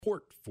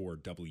Support for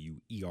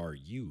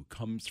WERU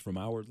comes from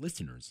our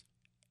listeners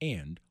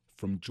and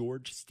from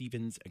George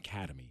Stevens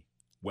Academy,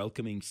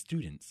 welcoming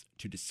students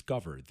to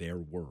discover their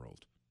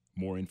world.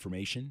 More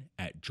information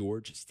at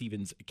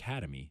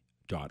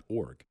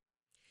georgestevensacademy.org.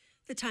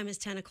 The time is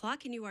 10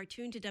 o'clock, and you are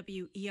tuned to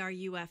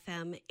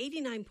WERU-FM,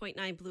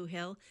 89.9 Blue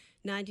Hill,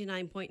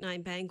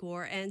 99.9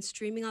 Bangor, and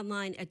streaming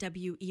online at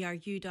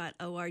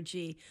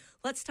weru.org.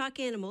 Let's Talk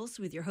Animals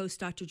with your host,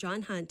 Dr.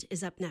 John Hunt,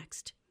 is up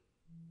next.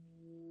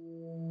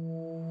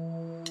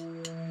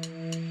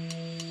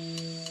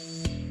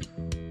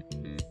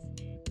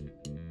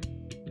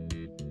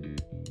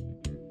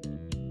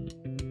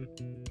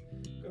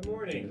 Good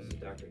morning, this is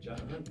Dr. John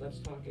Hunt. Let's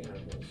Talk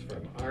Animals,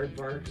 from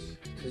aardvarks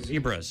to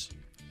zebras.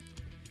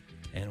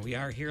 And we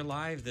are here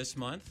live this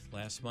month.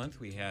 Last month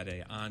we had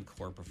an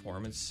encore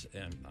performance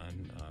on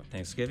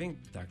Thanksgiving.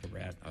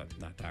 Brad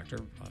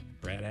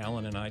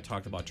Allen and I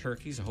talked about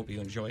turkeys. I hope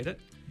you enjoyed it.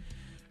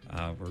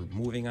 We're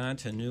moving on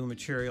to new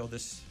material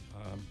this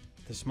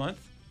month.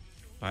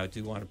 I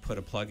do want to put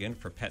a plug in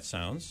for Pet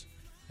Sounds.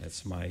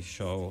 That's my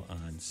show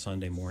on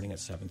Sunday morning at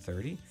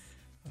 7:30.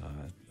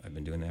 I've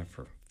been doing that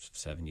for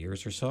 7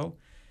 years or so.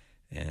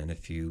 And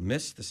if you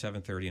miss the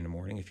 7:30 in the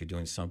morning, if you're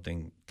doing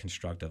something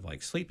constructive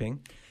like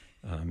sleeping,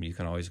 you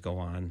can always go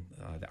on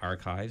the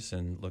archives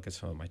and look at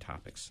some of my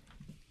topics.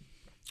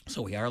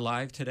 So we are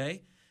live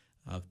today.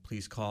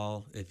 Please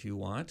call if you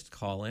want.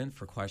 Call in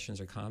for questions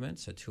or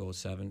comments at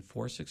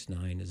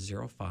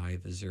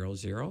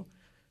 207-469-0500,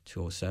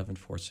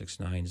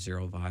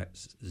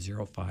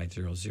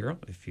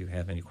 207-469-0500 if you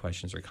have any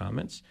questions or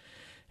comments.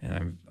 And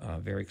I'm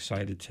very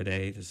excited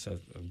today. This is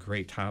a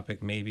great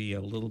topic, maybe a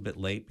little bit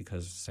late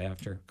because it's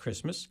after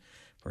Christmas.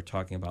 We're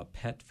talking about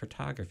pet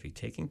photography,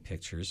 taking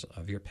pictures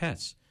of your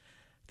pets.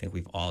 I think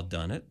we've all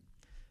done it,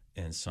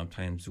 and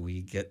sometimes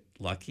we get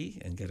lucky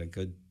and get a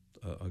good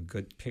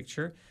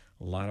picture.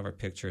 A lot of our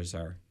pictures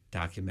are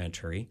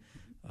documentary.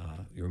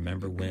 You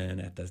remember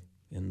when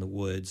in the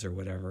woods or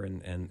whatever,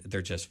 and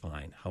they're just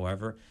fine.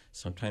 However,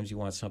 sometimes you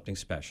want something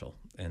special,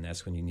 and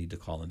that's when you need to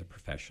call in the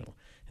professional.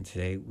 And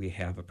today we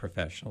have a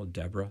professional,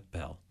 Deborah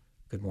Bell.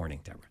 Good morning,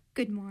 Deborah.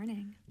 Good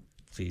morning.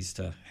 Pleased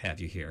to have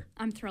you here.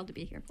 I'm thrilled to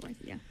be here for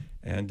you.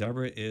 And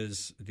Deborah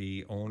is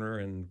the owner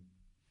and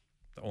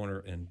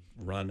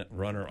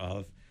runner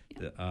of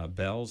the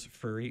Bell's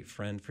Furry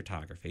Friend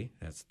Photography.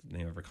 That's the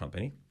name of her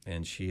company.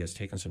 And she has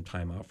taken some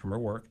time out from her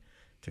work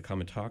to come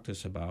and talk to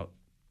us about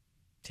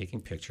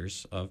taking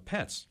pictures of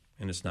pets.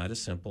 And it's not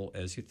as simple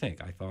as you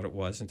think. I thought it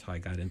was until I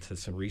got into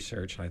some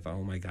research, and I thought,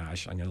 oh my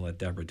gosh, I'm going to let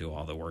Deborah do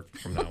all the work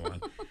from now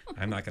on.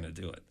 I'm not going to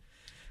do it.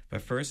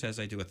 But first, as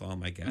I do with all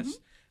my guests,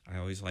 I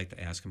always like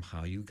to ask them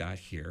how you got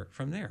here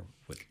from there.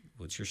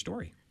 What's your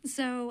story?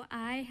 So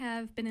I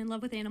have been in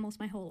love with animals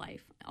my whole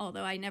life,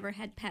 although I never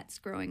had pets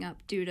growing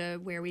up due to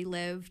where we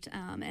lived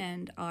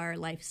and our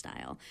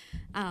lifestyle.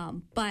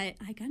 But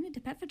I got into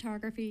pet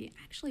photography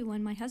actually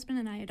when my husband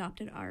and I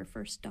adopted our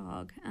first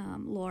dog,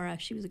 Laura.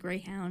 She was a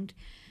greyhound,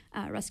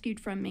 rescued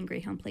from Maine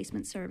Greyhound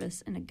Placement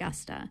Service in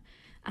Augusta.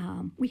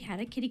 We had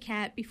a kitty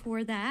cat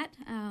before that,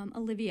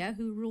 Olivia,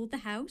 who ruled the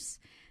house.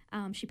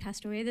 She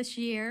passed away this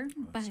year.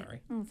 Sorry.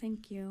 Oh,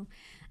 thank you.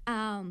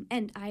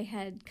 And I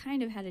had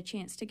kind of had a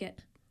chance to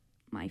get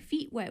my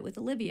feet wet with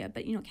Olivia,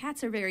 but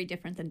cats are very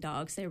different than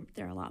dogs.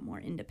 They're a lot more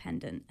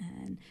independent.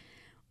 And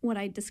what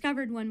I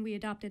discovered when we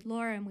adopted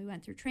Laura and we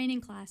went through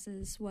training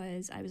classes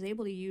was I was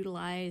able to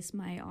utilize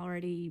my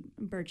already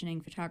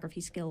burgeoning photography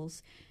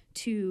skills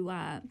to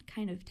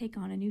kind of take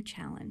on a new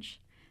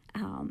challenge,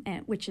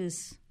 which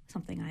is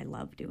something I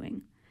love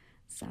doing.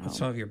 So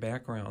some of your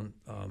background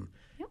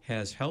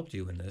has helped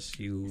you in this.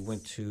 You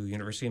went to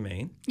University of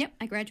Maine. Yep,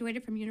 I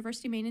graduated from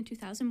University of Maine in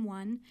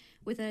 2001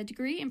 with a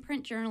degree in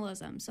print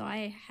journalism. So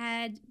I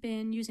had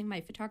been using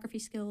my photography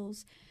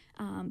skills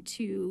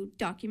to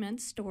document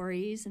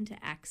stories and to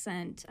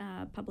accent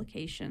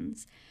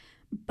publications.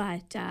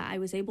 But I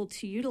was able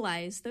to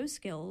utilize those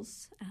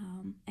skills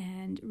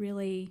and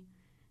really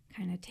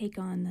kind of take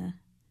on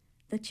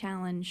the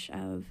challenge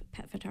of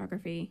pet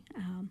photography.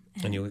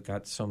 And you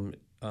got some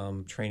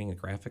training in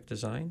graphic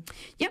design?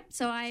 Yep.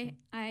 So I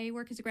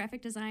work as a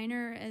graphic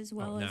designer as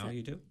well as... Now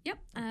you do? Yep.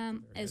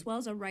 As well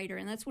as a writer.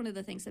 And that's one of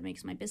the things that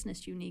makes my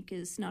business unique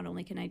is not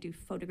only can I do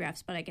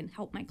photographs, but I can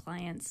help my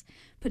clients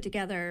put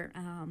together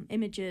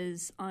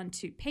images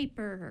onto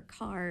paper or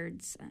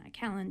cards,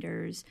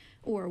 calendars,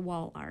 or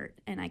wall art.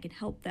 And I can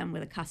help them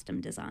with a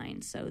custom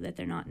design so that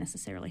they're not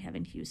necessarily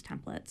having to use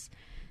templates.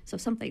 So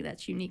something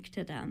that's unique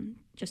to them,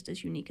 just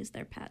as unique as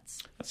their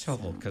pets. That's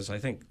helpful because I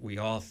think we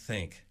all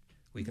think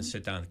we can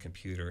sit down at the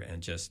computer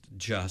and just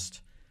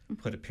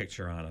put a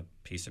picture on a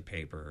piece of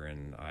paper,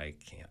 and I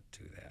can't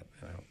do that.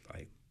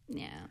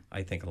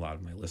 I think a lot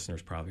of my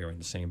listeners probably are in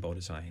the same boat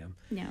as I am.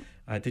 Yeah.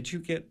 Did you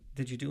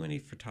do any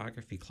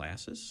photography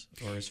classes,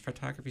 or is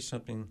photography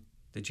something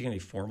Did you get any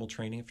formal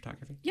training in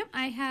photography? Yep,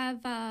 I have.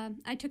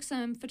 I took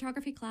some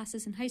photography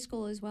classes in high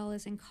school as well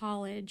as in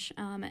college,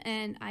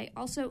 and I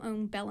also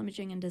own Bell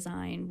Imaging and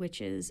Design,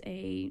 which is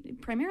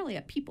primarily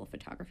a people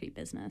photography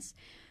business.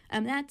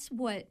 That's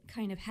what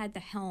kind of had the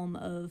helm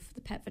of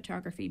the pet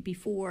photography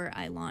before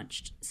I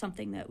launched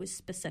something that was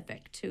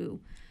specific to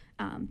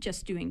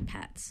just doing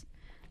pets.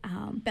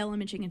 Bell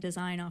Imaging and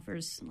Design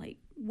offers like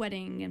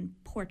wedding and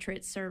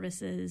portrait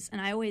services,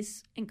 and I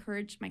always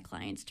encourage my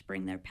clients to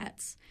bring their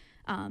pets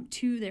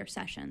to their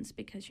sessions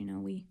because,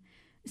 we,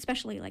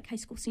 especially like high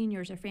school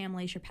seniors or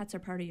families, your pets are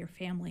part of your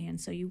family, and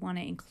so you want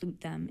to include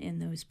them in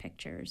those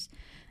pictures.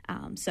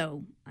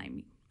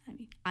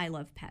 I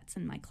love pets,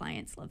 and my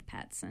clients love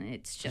pets, and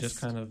it's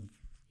just kind of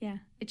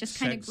it just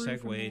kind of grew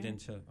segued from there.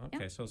 into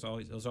So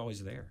it was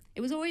always there.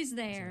 It was always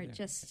there. It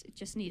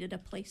just needed a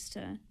place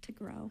to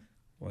grow.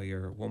 Well,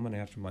 you're a woman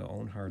after my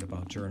own heart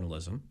about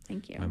journalism.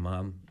 Thank you. My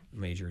mom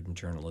majored in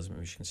journalism at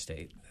Michigan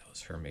State. That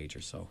was her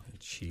major, so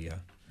she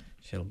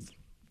had a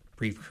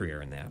brief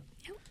career in that.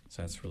 Yep.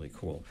 So that's really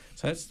cool.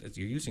 So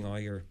you're using all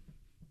your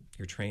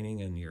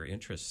training and your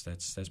interests.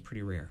 That's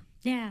pretty rare.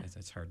 Yeah.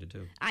 That's hard to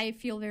do. I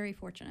feel very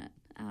fortunate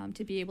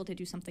to be able to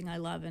do something I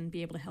love and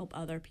be able to help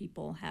other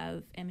people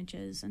have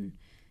images and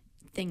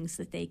things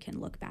that they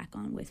can look back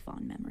on with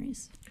fond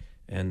memories.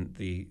 And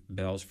the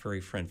Bell's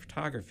Furry Friend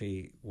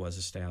Photography was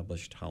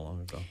established how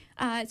long ago?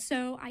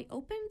 So I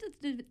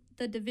opened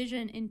the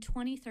division in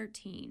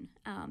 2013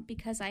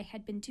 because I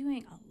had been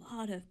doing a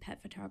lot of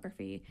pet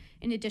photography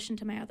in addition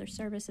to my other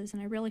services,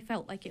 and I really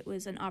felt like it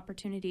was an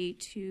opportunity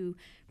to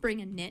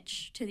bring a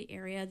niche to the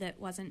area that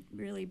wasn't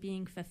really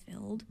being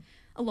fulfilled.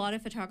 A lot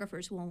of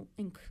photographers will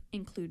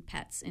include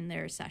pets in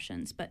their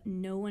sessions, but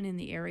no one in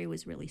the area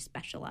was really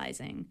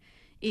specializing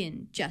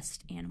in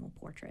just animal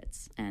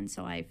portraits. And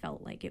so I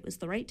felt like it was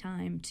the right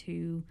time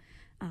to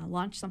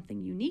launch something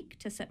unique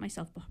to set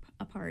myself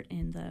apart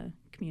in the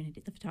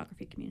community, the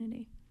photography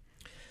community.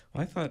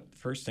 Well, I thought the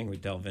first thing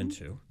we'd delve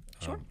into,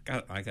 Sure.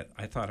 I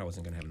thought I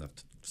wasn't going to have enough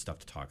stuff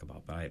to talk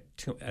about, but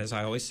as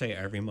I always say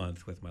every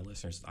month with my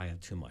listeners, I have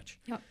too much.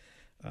 Yep.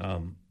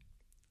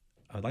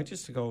 I'd like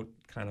just to go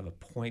kind of a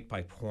point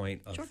by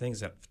point of Sure. things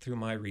that, through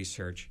my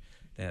research,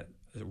 that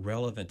are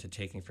relevant to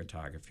taking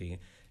photography,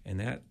 and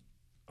that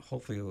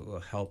hopefully will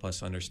help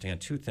us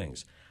understand two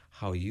things: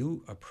 how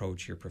you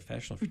approach your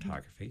professional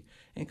photography,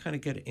 and kind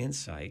of get an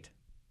insight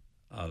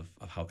of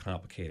how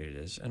complicated it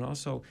is. And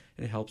also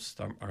it helps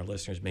our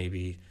listeners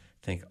maybe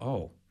think,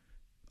 oh,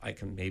 I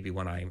can maybe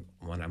when I'm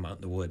out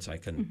in the woods, I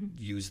can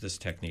use this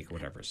technique or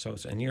whatever. So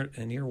and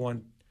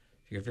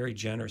you're very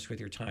generous with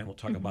your time. We'll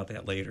talk about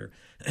that later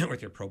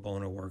with your pro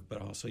bono work,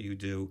 but also you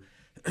do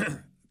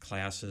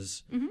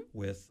classes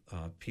with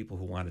people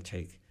who want to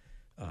take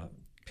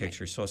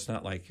pictures. Right. So it's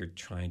not like you're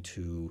trying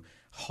to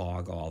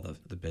hog all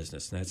the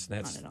business. And that's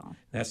not at all.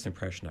 That's the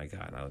impression I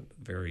got. I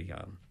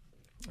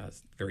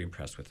was very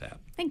impressed with that.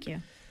 Thank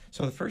you.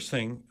 So the first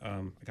thing,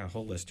 I got a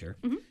whole list here.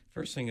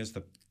 First thing is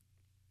the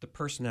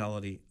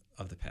personality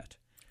of the pet.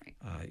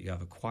 Right. You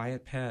have a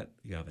quiet pet.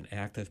 You have an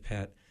active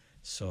pet.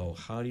 So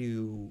how do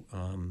you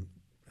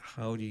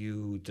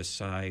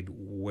decide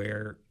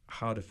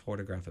how to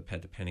photograph a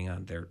pet depending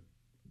on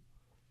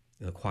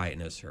the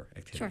quietness or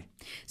activity? Sure.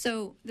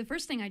 So the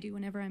first thing I do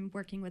whenever I'm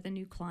working with a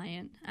new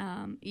client,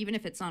 even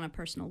if it's on a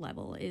personal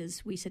level,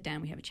 is we sit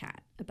down, we have a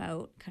chat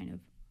about kind of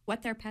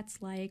what their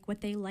pet's like, what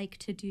they like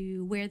to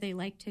do, where they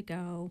like to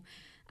go.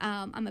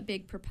 I'm a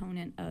big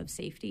proponent of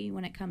safety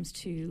when it comes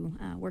to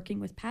working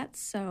with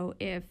pets. So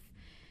if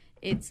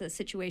it's a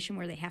situation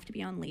where they have to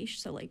be on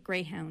leash, so like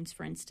greyhounds,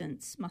 for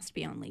instance, must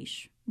be on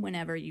leash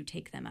whenever you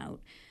take them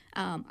out.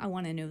 I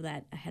want to know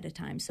that ahead of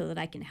time so that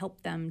I can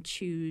help them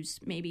choose,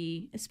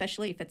 maybe,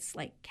 especially if it's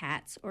like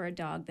cats or a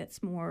dog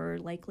that's more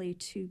likely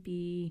to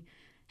be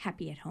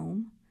happy at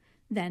home,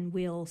 then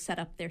we'll set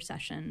up their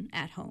session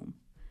at home.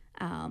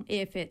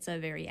 If it's a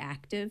very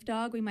active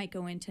dog, we might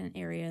go into an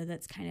area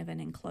that's kind of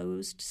an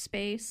enclosed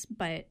space,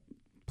 but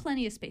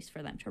plenty of space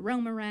for them to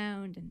roam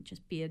around and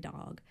just be a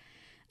dog.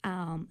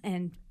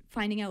 And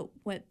finding out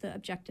what the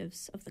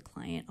objectives of the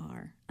client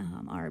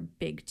are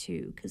big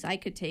too, because I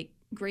could take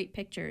great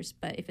pictures,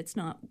 but if it's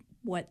not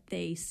what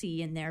they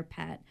see in their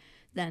pet,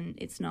 then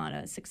it's not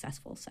a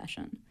successful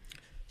session.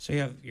 So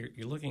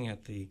you're looking at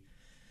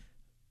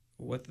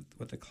what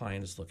the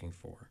client is looking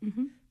for,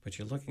 but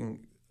you're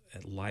looking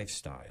at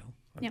lifestyle.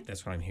 Yep.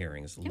 That's what I'm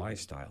hearing is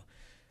lifestyle.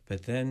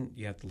 But then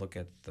you have to look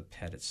at the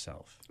pet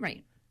itself.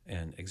 Right.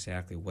 And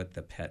exactly what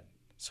the pet.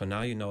 So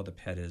now you know the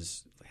pet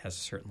has a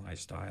certain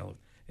lifestyle.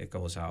 It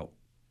goes out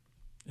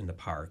in the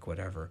park,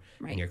 whatever,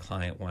 right. And your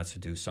client wants to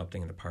do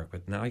something in the park.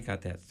 But now you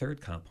got that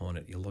third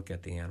component. You look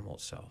at the animal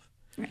itself.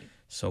 Right.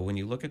 So when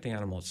you look at the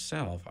animal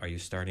itself, are you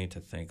starting to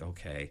think,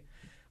 okay,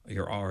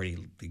 you're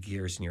already the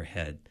gears in your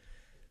head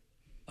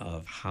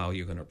of how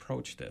you're going to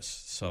approach this?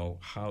 So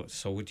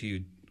do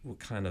you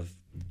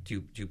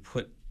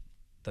put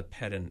the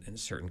pet in a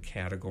certain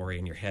category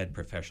in your head,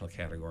 professional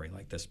category,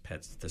 like this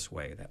pet's this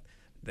way, that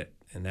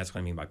and that's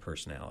what I mean by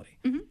personality.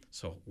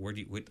 So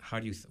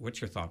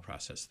what's your thought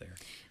process there?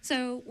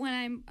 So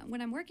when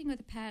I'm working with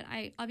a pet,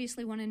 I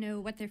obviously want to know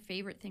what their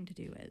favorite thing to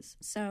do is.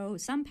 So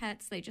some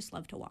pets, they just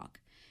love to walk,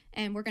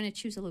 and we're going to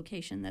choose a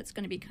location that's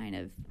going to be kind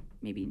of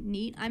maybe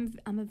neat. I'm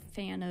a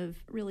fan of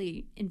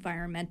really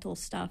environmental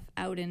stuff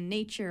out in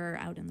nature,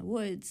 out in the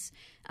woods,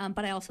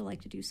 but I also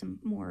like to do some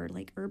more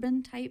like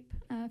urban type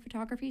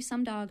photography.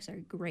 Some dogs are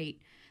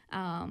great.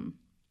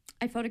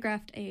 I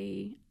photographed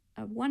a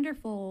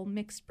wonderful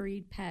mixed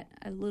breed pet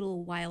a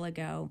little while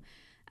ago.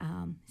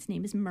 His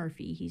name is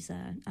Murphy. He's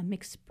a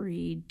mixed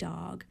breed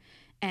dog.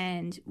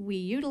 And we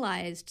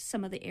utilized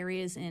some of the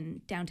areas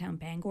in downtown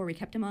Bangor. We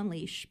kept him on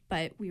leash,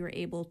 but we were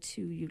able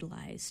to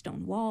utilize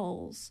stone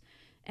walls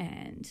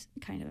and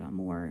kind of a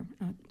more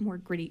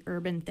gritty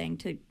urban thing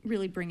to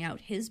really bring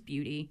out his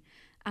beauty.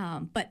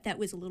 But that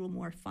was a little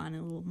more fun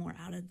and a little more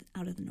out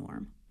of the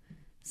norm.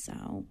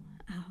 So,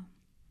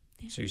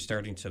 yeah. So you're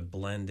starting to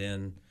blend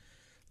in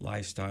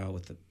lifestyle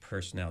with the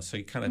personality. So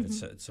you kind of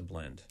it's a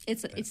blend.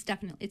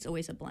 It's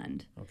always a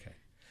blend. Okay.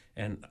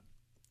 And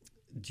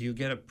do you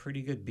get a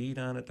pretty good beat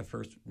on it the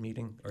first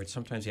meeting, or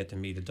sometimes you have to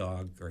meet a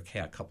dog or a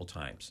cat a couple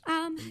times?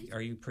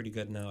 Are you pretty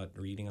good now at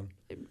reading them?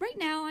 Right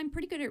now, I'm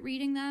pretty good at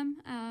reading them.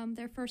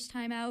 Their first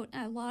time out.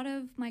 A lot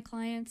of my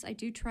clients, I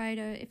do try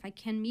to, if I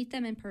can meet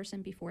them in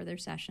person before their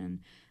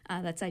session,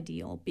 that's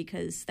ideal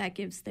because that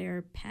gives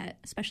their pet,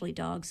 especially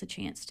dogs, a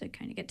chance to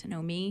kind of get to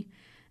know me.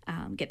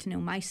 Get to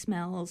know my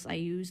smells. I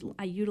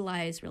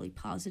utilize really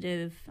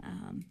positive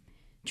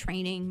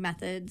training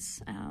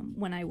methods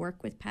when I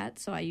work with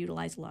pets. So I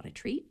utilize a lot of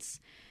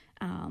treats.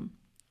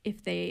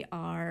 If they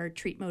are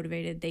treat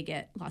motivated, they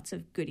get lots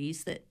of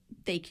goodies that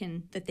they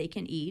can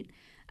eat.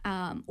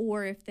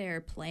 Or if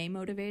they're play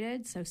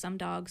motivated, so some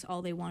dogs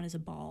all they want is a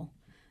ball.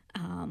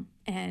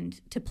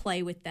 And to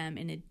play with them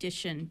in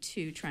addition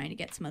to trying to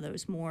get some of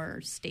those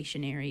more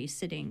stationary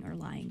sitting or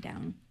lying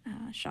down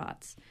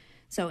shots.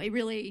 So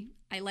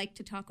I like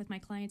to talk with my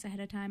clients ahead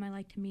of time. I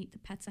like to meet the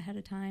pets ahead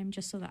of time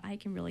just so that I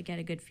can really get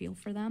a good feel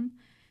for them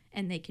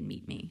and they can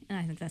meet me. And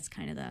I think that's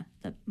kind of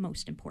the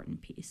most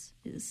important piece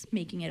is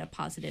making it a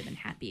positive and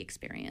happy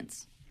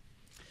experience.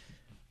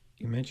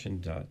 You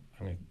mentioned, I'm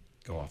going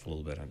to go off a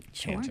little bit on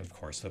tangent, of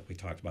course, that we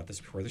talked about this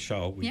before the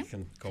show. We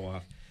can go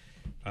off.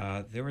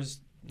 There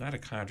was not a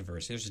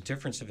controversy. There's a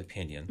difference of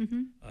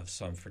opinion of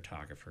some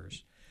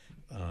photographers.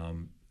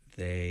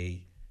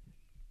 They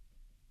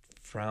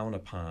frown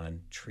upon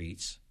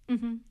treats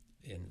in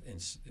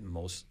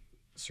most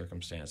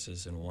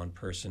circumstances, and one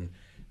person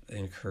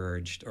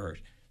encouraged or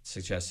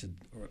suggested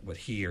what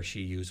he or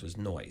she used was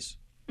noise.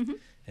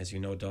 As you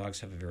know, dogs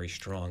have a very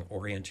strong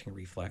orienting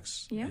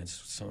reflex. Yeah. And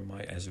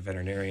as a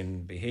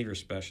veterinarian behavior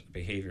specialist,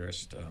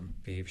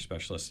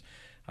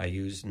 I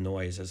use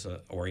noise as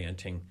a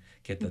orienting,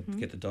 get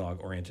the dog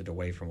oriented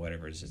away from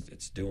whatever it is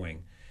it's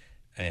doing.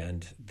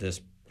 And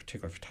this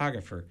particular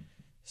photographer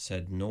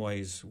said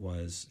noise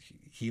was,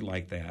 he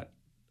liked that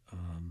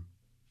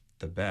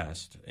the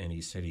best, and he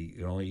said he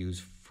could only use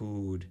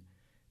food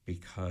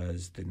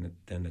because then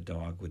the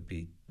dog would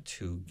be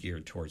too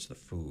geared towards the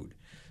food.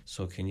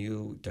 So can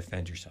you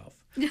defend yourself?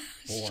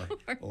 Sure.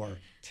 Or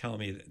tell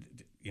me,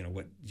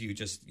 what you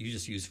just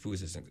use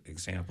food as an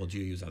example. Do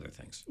you use other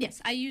things?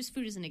 Yes, I use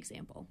food as an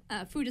example.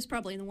 Food is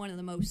probably one of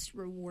the most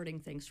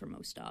rewarding things for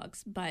most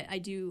dogs, but I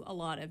do a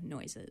lot of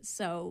noises.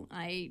 So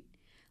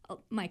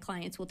my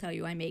clients will tell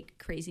you I make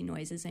crazy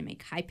noises. I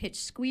make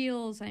high-pitched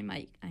squeals. I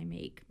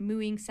make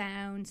mooing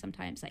sounds.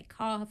 Sometimes I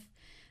cough.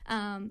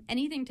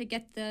 Anything to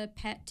get the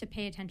pet to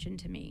pay attention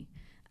to me.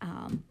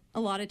 A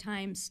lot of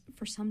times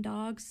for some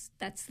dogs,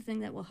 that's the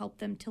thing that will help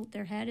them tilt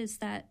their head is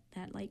that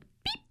like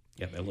beep.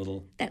 Yeah, that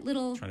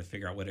little trying to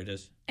figure out what it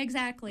is.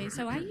 Exactly.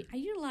 So I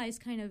utilize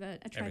kind of a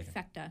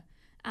trifecta.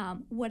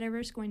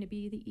 Whatever's going to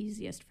be the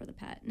easiest for the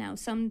pet. Now,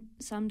 some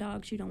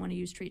dogs you don't want to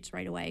use treats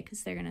right away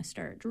because they're going to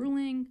start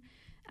drooling.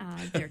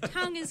 Their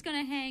tongue is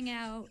going to hang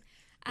out.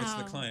 Which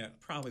the client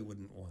probably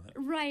wouldn't want.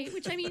 Right,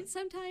 which I mean,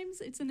 sometimes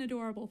it's an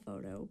adorable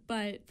photo,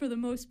 but for the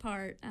most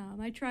part,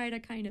 I try to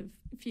kind of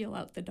feel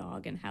out the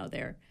dog and how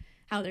they're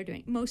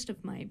doing. Most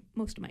of my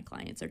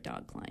clients are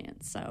dog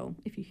clients, so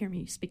if you hear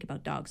me speak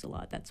about dogs a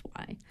lot, that's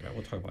why. Yeah,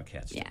 we'll talk about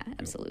cats. Yeah, too.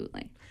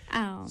 Absolutely.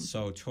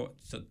 So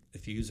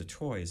if you use a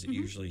toy, is it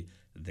usually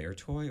their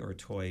toy or a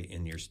toy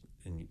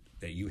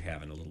that you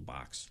have in a little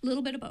box? A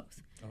little bit of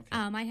both. Okay.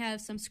 I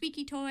have some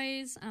squeaky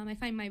toys. I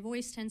find my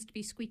voice tends to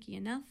be squeaky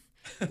enough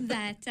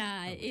that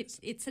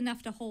it's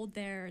enough to hold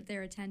their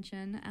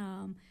attention.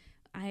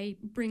 I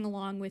bring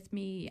along with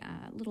me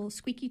little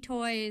squeaky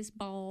toys,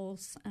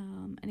 balls,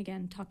 and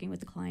again, talking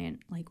with the client,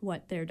 like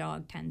what their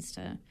dog tends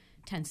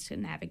to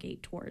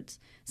navigate towards.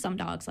 Some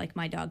dogs, like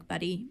my dog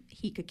Buddy,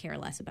 he could care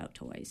less about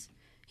toys.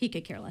 He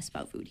could care less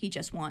about food. He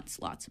just wants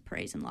lots of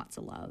praise and lots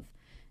of love.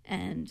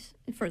 And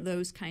for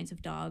those kinds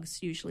of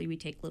dogs, usually we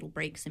take little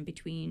breaks in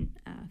between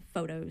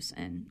photos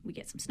and we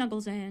get some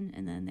snuggles in,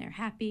 and then they're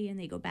happy and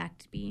they go back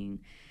to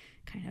being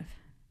kind of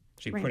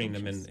So you're putting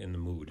them in the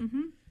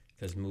mood.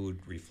 Because mood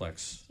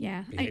reflects,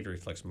 Yeah, behavior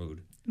reflects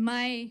mood.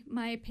 My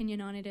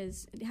opinion on it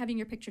is having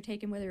your picture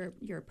taken, whether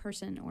you're a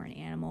person or an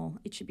animal,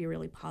 it should be a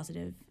really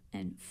positive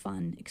and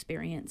fun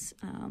experience.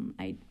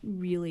 I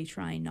really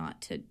try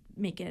not to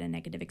make it a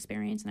negative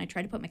experience, and I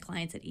try to put my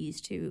clients at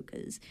ease too,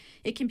 because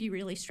it can be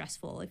really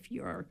stressful if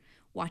you're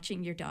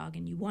watching your dog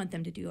and you want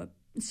them to do a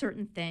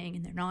certain thing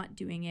and they're not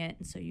doing it,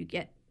 and so you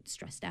get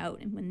stressed out,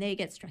 and when they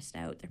get stressed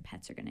out, their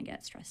pets are going to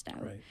get stressed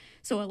out. Right.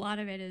 So a lot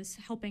of it is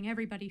helping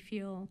everybody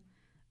feel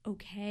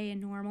okay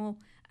and normal.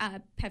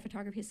 Pet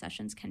photography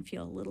sessions can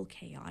feel a little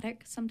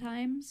chaotic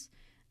sometimes,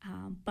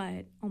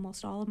 but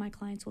almost all of my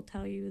clients will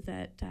tell you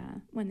that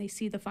when they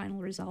see the final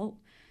result,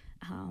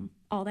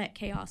 all that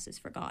chaos is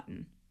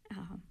forgotten.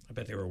 I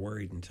bet they were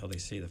worried until they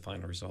see the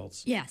final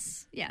results.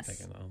 Yes.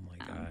 Thinking, oh my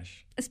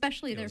gosh.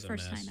 Especially It their was a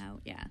first mess. time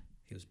out, yeah.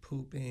 He was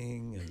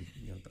pooping and,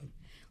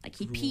 Like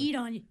he peed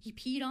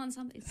on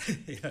something.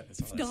 yeah, that's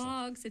It's all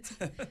dogs. It's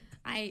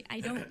I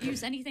don't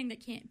use anything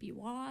that can't be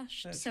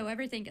washed. That's so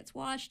everything gets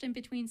washed in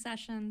between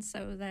sessions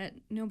so that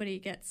nobody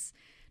gets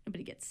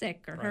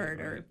sick or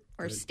hurt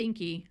or Good.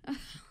 stinky. All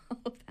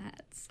of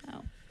that.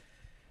 So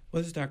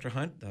Well, this is Dr.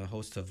 Hunt, the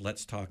host of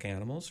Let's Talk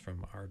Animals,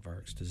 from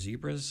Aardvarks to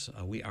Zebras.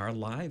 We are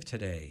live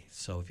today,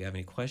 so if you have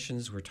any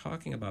questions, we're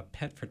talking about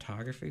pet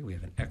photography. We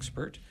have an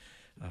expert,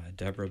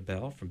 Deborah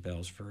Bell from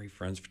Bell's Furry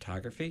Friends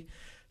Photography.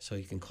 So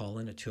you can call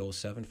in at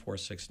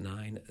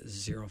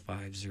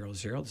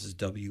 207-469-0500. This is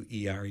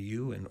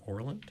WERU in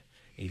Orland,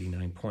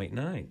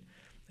 89.9.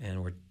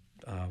 And we're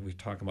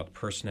talking about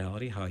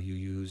personality, how you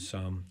use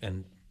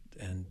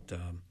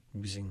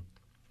using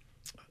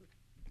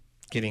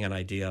getting an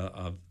idea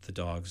of the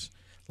dog's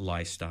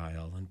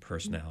lifestyle and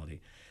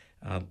personality.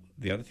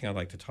 The other thing I'd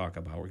like to talk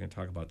about, we're going to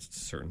talk about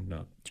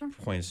certain Sure.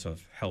 points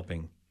of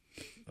helping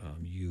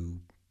you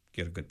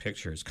get a good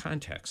picture, is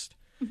context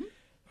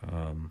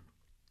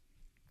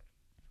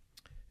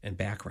and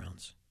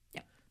backgrounds.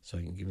 Yep. So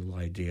you can give a little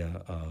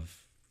idea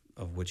of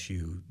what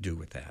you do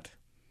with that,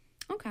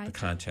 okay. the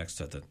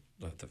context of the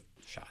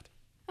shot.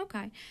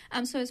 Okay.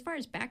 So as far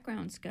as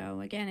backgrounds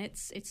go, again,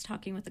 it's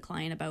talking with the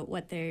client about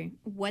what they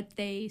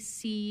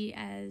see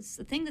as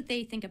the thing that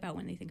they think about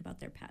when they think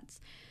about their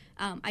pets.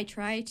 I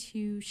try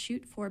to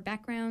shoot for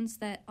backgrounds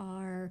that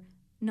are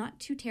not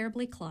too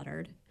terribly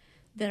cluttered,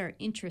 that are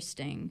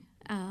interesting,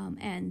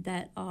 and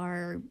that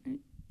are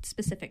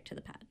specific to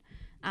the pet.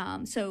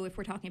 So if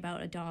we're talking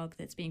about a dog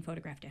that's being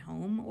photographed at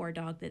home, or a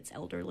dog that's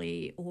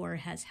elderly or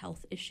has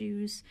health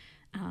issues,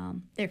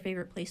 their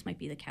favorite place might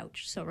be the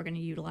couch. So we're going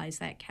to utilize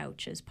that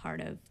couch as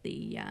part of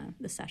the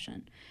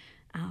session.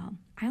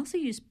 I also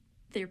use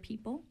their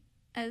people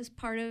as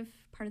part of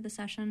the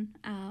session,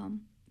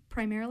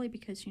 primarily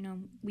because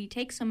we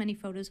take so many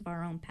photos of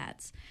our own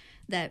pets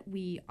that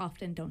we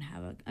often don't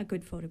have a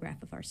good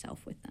photograph of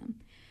ourselves with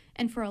them.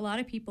 And for a lot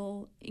of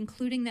people,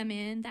 including them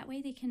in, that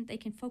way they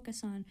can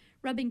focus on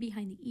rubbing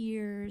behind the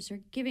ears or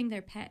giving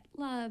their pet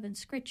love and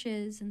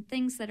scritches and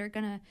things that are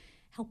going to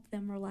help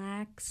them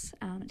relax.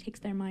 It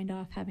takes their mind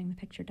off having the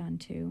picture done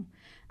too.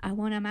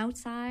 When I'm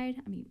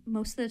outside,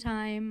 most of the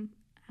time,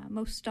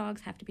 most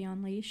dogs have to be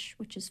on leash,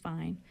 which is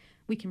fine.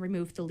 We can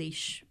remove the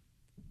leash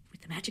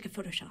with the magic of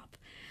Photoshop.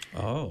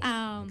 Oh,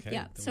 okay.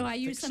 Yeah. Then So we're I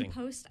use some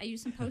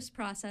fixing. post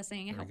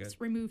processing. It Very helps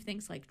good. remove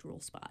things like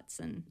drool spots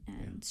and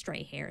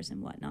stray hairs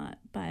and whatnot.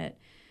 But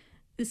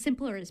the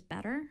simpler is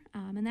better,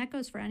 and that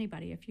goes for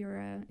anybody. If you're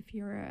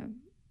a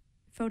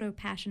photo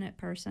passionate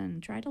person,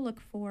 try to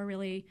look for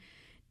really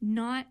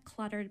not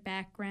cluttered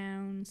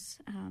backgrounds,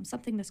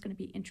 something that's going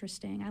to be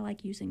interesting. I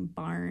like using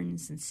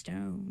barns and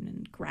stone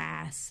and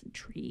grass and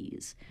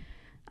trees.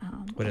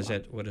 What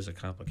does a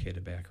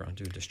complicated background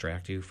do?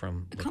 Distract you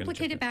from A looking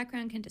complicated at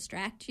background can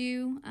distract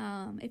you.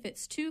 If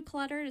it's too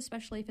cluttered,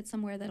 especially if it's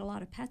somewhere that a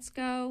lot of pets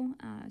go,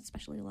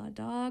 especially a lot of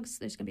dogs,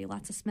 there's going to be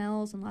lots of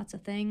smells and lots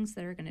of things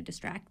that are going to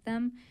distract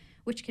them,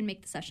 which can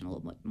make the session a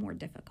little bit more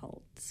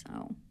difficult.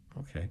 So,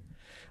 Okay.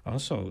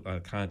 Also,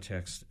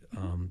 context.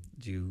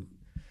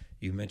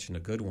 You mentioned a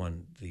good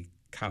one, the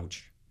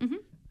couch.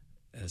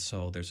 Mm-hmm.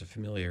 So there's a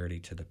familiarity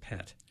to the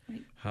pet.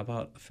 Right. How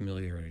about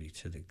familiarity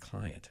to the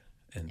client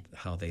and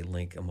how they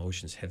link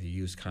emotions? Have you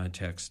used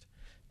context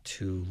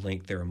to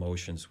link their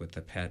emotions with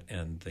the pet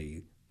and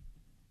their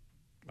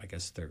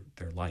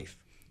life?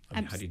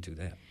 How do you do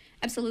that?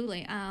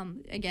 Absolutely.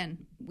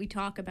 Again, we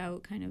talk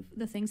about kind of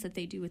the things that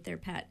they do with their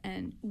pet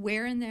and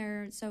where in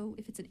their, so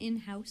if it's an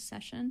in-house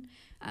session,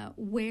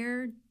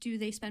 where do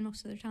they spend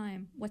most of their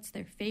time? What's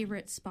their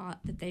favorite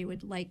spot that they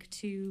would like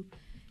to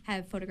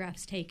have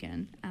photographs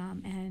taken?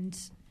 And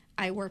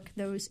I work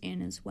those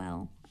in as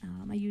well.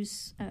 I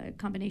use a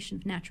combination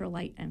of natural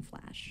light and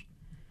flash.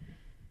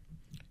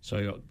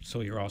 So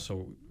you're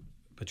also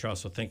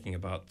thinking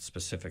about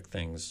specific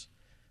things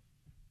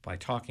by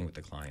talking with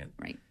the client.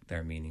 Right.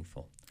 They're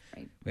meaningful.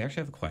 Right. We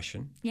actually have a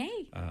question.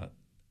 Yay.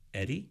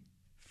 Edie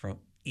from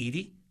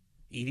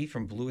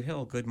Blue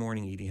Hill. Good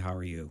morning, Edie. How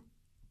are you?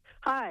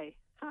 Hi.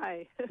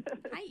 Hi,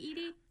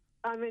 Edie.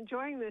 I'm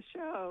enjoying this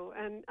show,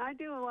 and I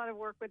do a lot of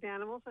work with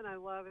animals, and I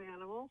love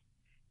animals.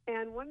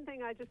 And one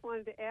thing I just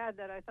wanted to add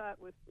that I thought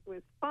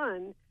was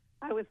fun,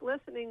 I was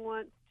listening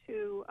once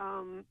to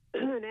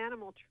an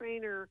animal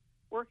trainer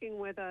working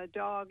with a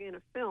dog in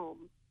a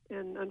film.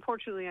 And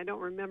unfortunately, I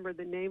don't remember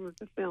the name of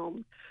the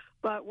film.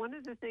 But one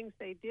of the things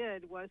they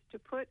did was to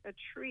put a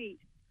treat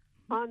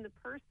on the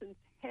person's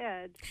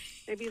head,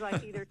 maybe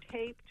like either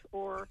taped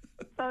or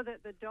so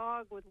that the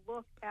dog would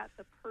look at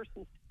the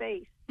person's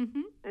face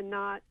and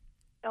not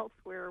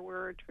elsewhere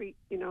where a treat,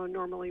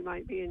 normally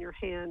might be in your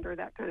hand or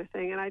that kind of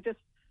thing. And I just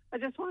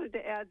wanted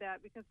to add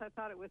that because I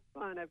thought it was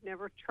fun. I've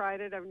never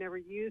tried it. I've never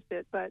used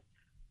it. But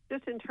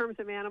just in terms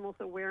of animals'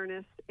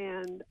 awareness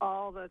and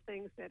all the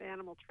things that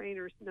animal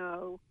trainers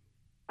know,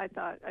 I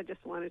thought I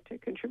just wanted to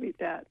contribute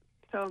that.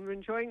 So I'm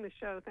enjoying the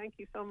show. Thank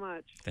you so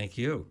much. Thank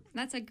you.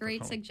 That's a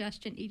great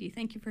suggestion, Edie.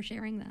 Thank you for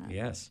sharing that.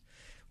 Yes.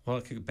 Well,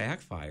 it could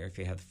backfire if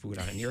you have the food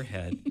on your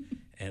head,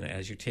 and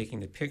as you're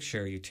taking the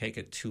picture, you take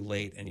it too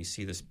late, and you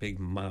see this big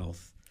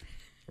mouth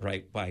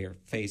right by your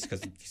face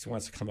because he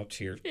wants to come up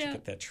to to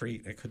get that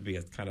treat. It could be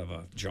a kind of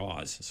a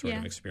Jaws sort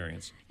of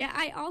experience. Yeah,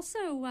 I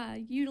also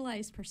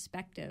utilize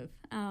perspective.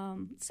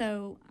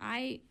 So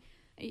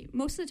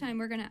most of the time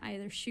we're going to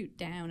either shoot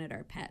down at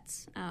our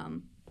pets.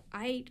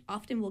 I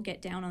often will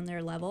get down on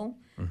their level,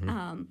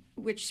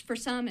 which for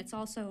some it's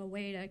also a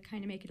way to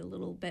kind of make it a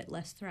little bit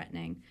less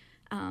threatening.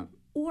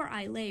 Or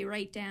I lay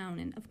right down,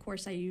 and of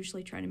course I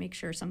usually try to make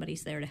sure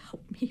somebody's there to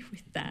help me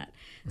with that,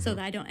 so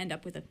that I don't end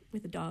up with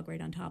a dog right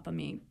on top of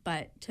me.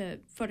 But to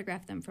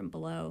photograph them from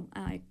below,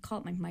 I call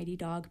it my mighty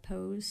dog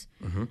pose.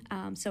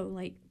 So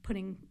like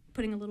putting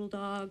a little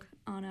dog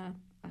on a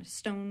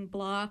stone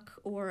block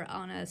or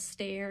on a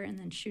stair and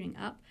then shooting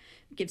up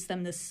gives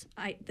them this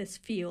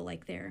feel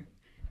like they're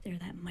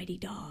that mighty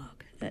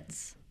dog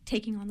that's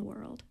taking on the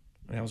world.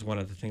 And that was one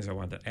of the things I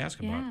wanted to ask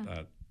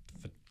about.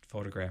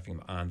 Photographing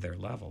them on their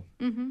level.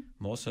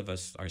 Most of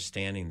us are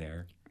standing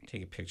there,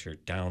 take a picture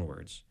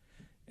downwards,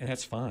 and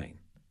that's fine.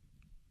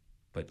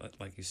 But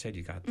like you said,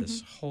 you got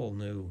this whole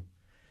new...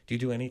 Do you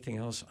do anything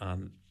else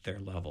on their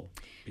level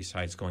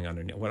besides going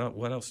underneath?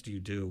 What else do you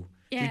do?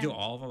 Yeah. Do you do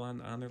all of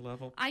them on their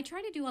level? I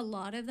try to do a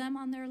lot of them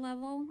on their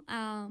level.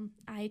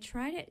 I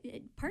try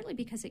to, partly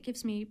because it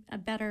gives me a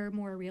better,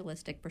 more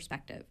realistic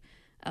perspective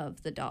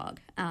of the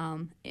dog.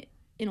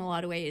 In a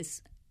lot of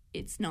ways,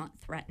 it's not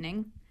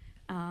threatening.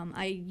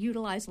 I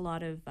utilize a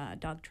lot of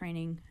dog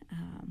training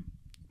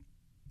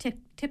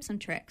tips and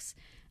tricks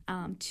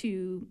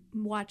to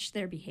watch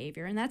their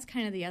behavior. And that's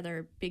kind of the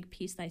other big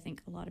piece that I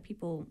think a lot of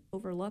people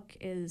overlook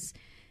is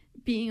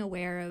being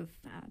aware of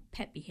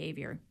pet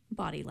behavior,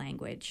 body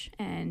language,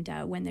 and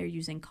when they're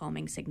using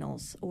calming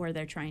signals or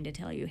they're trying to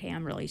tell you, hey,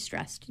 I'm really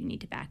stressed, you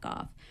need to back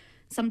off.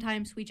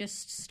 Sometimes we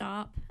just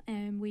stop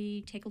and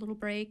we take a little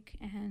break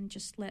and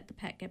just let the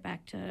pet get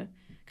back to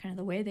kind of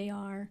the way they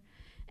are.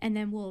 And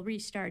then we'll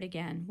restart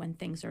again when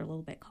things are a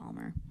little bit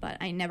calmer. But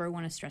I never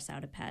want to stress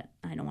out a pet.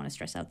 I don't want to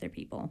stress out their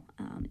people.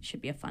 It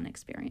should be a fun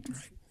experience.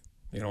 Right.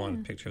 You don't want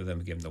a picture of them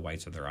and give them the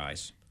whites of their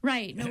eyes.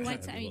 Right. No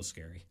whites. That'd be a little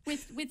scary.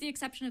 With the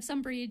exception of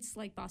some breeds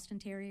like Boston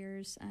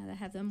Terriers that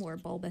have the more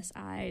bulbous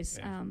eyes.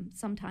 Yeah.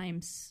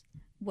 Sometimes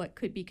what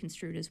could be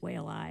construed as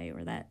whale eye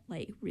or that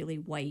like really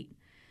white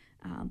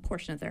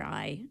portion of their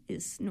eye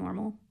is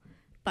normal.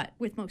 But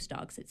with most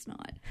dogs, it's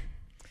not.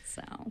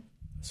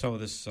 So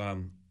this...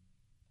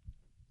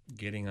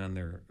 getting on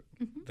their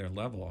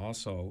level,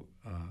 also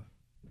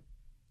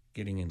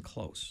getting in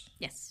close.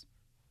 Yes.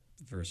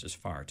 Versus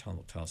far.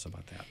 Tell us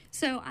about that.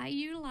 So I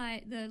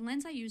utilize the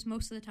lens I use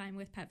most of the time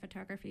with pet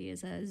photography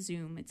is a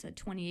zoom. It's a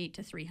 28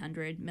 to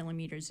 300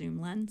 millimeter zoom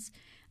lens,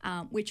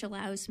 which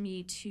allows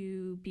me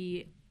to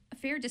be a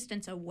fair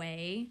distance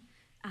away,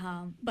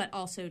 but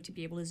also to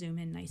be able to zoom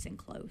in nice and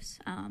close.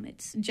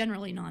 It's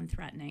generally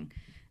non-threatening.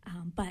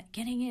 But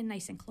getting in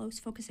nice and close,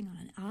 focusing on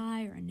an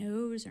eye or a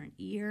nose or an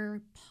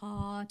ear,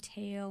 paw,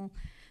 tail.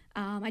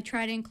 I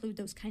try to include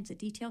those kinds of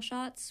detail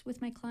shots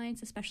with my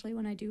clients, especially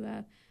when I do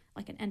an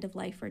end of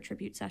life or a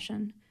tribute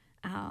session,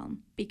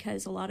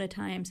 because a lot of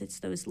times it's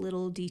those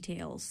little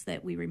details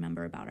that we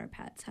remember about our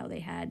pets, how they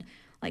had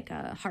like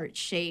a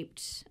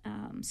heart-shaped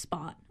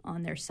spot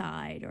on their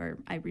side, or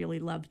I really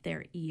loved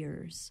their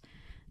ears.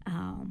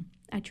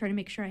 I try to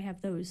make sure I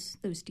have those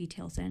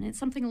details in. It's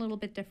something a little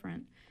bit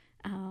different.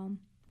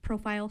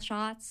 Profile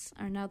shots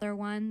are another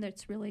one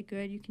that's really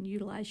good. You can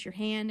utilize your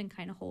hand and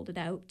kind of hold it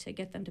out to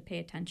get them to pay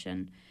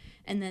attention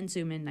and then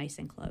zoom in nice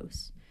and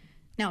close.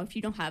 Now, if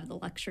you don't have the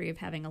luxury of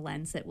having a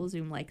lens that will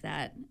zoom like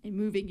that,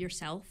 moving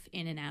yourself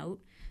in and out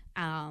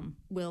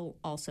will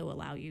also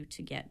allow you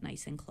to get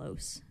nice and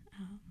close.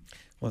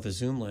 Well, the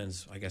zoom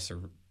lens, I guess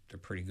they're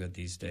pretty good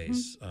these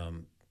days.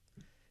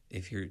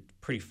 If you're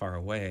pretty far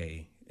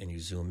away and you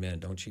zoom in,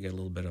 don't you get a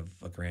little bit of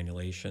a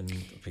granulation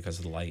because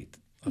of the light?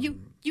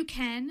 You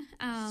can.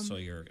 So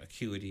your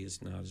acuity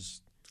is not as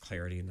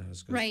clarity, not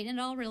as good. Right, and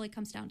it all really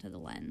comes down to the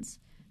lens.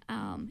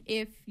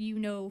 If you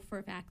know for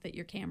a fact that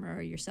your camera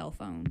or your cell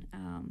phone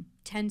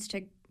tends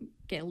to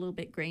get a little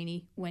bit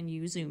grainy when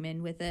you zoom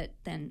in with it,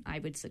 then I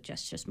would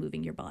suggest just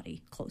moving your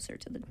body closer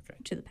to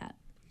the pet.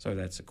 So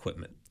that's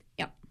equipment.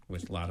 Yep.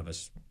 Which a lot of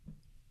us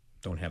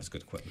don't have as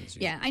good equipment as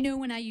you. Yeah, I know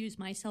when I use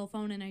my cell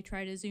phone and I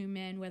try to zoom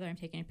in, whether I'm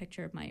taking a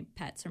picture of my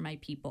pets or my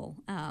people,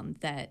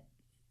 that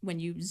when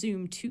you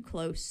zoom too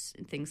close,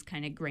 things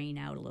kind of grain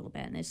out a little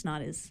bit, and it's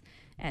not as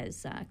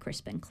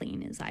crisp and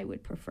clean as I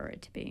would prefer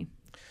it to be.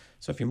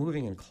 So if you're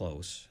moving in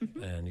close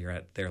and you're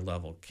at their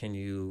level, do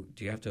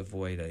you have to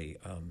avoid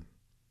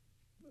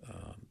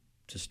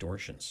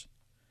distortions?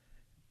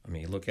 I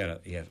mean, you look at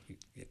it,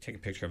 you take a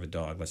picture of a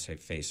dog, let's say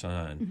face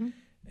on,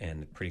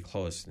 and pretty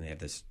close, and they have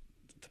this.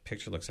 The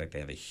picture looks like they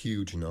have a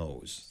huge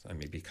nose. I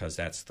mean, because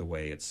that's the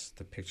way it's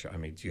the picture. I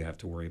mean, do you have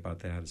to worry about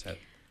that? Is that?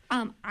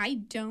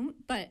 I don't,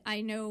 but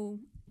I know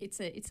it's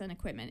an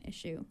equipment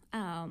issue.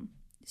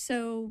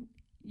 So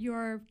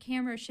your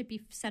camera should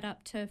be set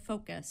up to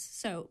focus.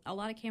 So a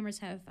lot of cameras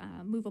have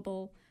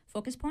movable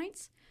focus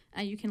points.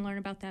 You can learn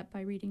about that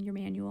by reading your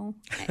manual.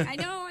 I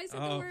know I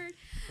said the word.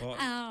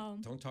 Well,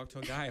 don't talk to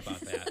a guy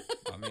about that,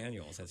 about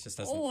manuals. That just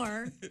doesn't.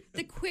 Or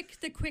the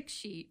quick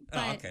sheet.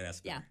 But, okay,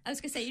 that's yeah. I was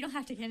gonna say you don't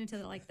have to get into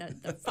the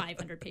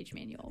 500-page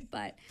manual,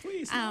 but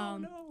please,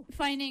 no.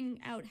 Finding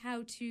out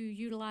how to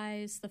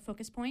utilize the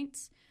focus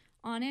points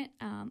on it.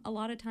 A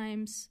lot of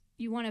times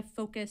you want to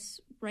focus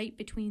right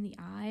between the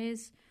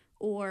eyes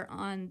or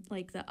on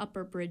the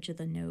upper bridge of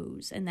the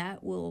nose, and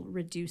that will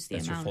reduce the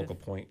amount. That's your focal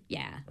point?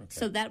 Yeah. Okay.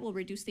 So that will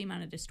reduce the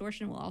amount of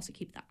distortion. Will also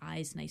keep the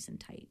eyes nice and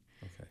tight.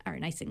 Okay. Or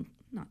nice and,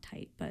 not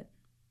tight, but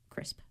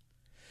crisp.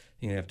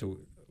 You have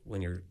to,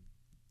 when you're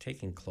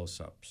taking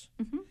close-ups,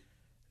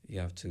 you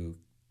have to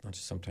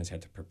sometimes have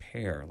to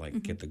prepare,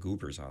 get the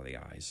goobers out of the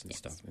eyes and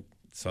stuff.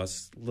 So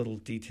it's little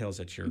details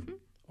that your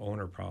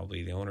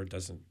the owner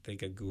doesn't, they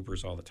get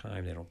goobers all the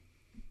time. They don't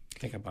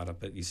think about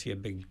it, but you see a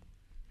big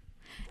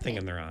thing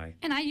in their eye.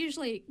 And I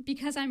usually,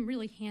 because I'm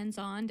really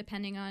hands-on,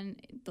 depending on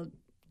the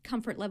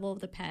comfort level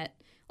of the pet,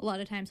 a lot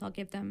of times I'll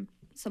give them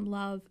some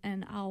love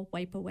and I'll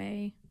wipe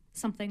away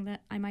something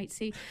that I might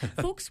see.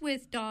 Folks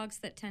with dogs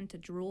that tend to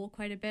drool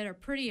quite a bit are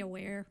pretty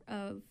aware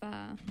of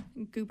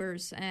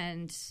goobers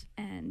and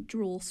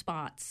drool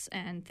spots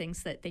and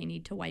things that they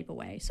need to wipe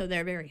away. So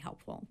they're very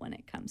helpful when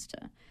it comes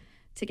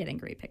to getting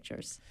great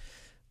pictures.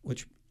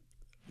 Which,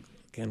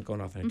 again,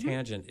 going off on a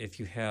tangent, if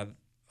you have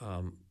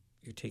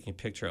you're taking a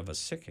picture of a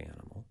sick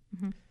animal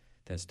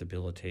that's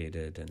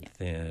debilitated and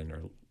thin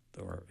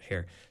or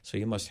hair. So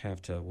you must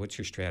have to, what's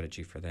your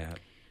strategy for that?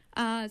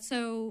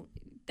 So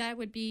that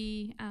would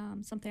be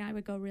something I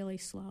would go really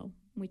slow.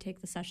 We take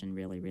the session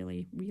really,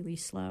 really, really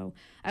slow.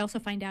 I also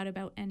find out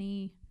about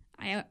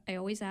I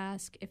always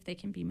ask if they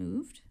can be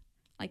moved.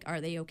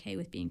 Are they okay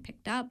with being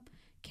picked up?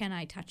 Can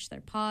I touch their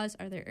paws?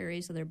 Are there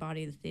areas of their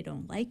body that they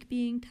don't like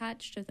being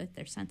touched or that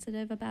they're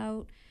sensitive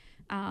about?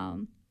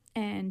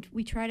 And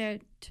we try to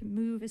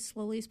move as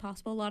slowly as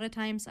possible. A lot of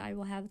times I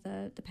will have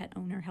the pet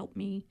owner help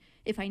me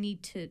if I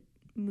need to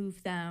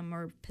move them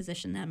or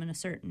position them in a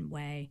certain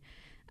way.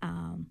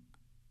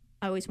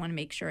 I always want to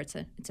make sure it's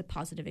a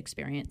positive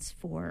experience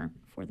for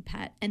the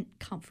pet and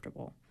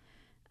comfortable.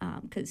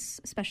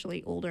 Because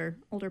especially older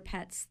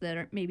pets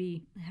that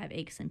maybe have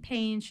aches and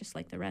pains just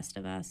like the rest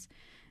of us,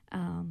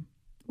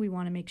 we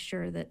want to make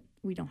sure that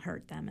we don't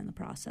hurt them in the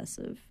process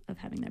of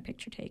having their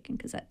picture taken,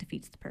 because that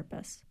defeats the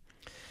purpose.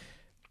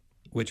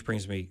 Which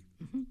brings me,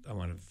 I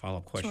want to follow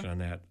up question on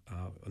that.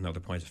 Another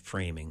point is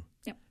framing.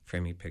 Yep.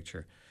 Framing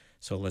picture.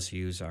 So let's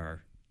use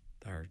our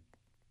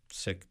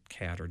sick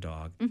cat or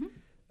dog,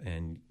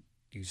 and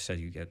you said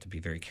you have to be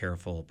very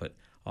careful, but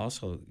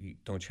also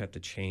don't you have to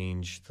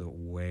change the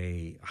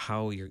way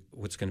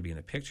what's going to be in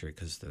the picture,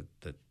 because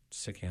the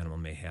sick animal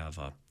may have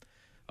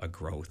a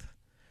growth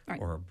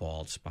or a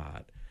bald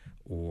spot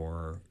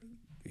or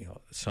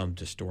some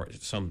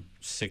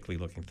sickly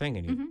looking thing,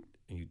 and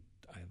you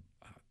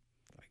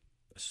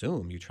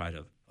assume you try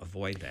to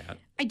avoid that.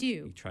 I do.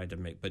 You try to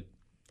make, but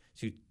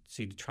so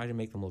you try to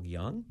make them look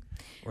young,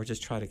 or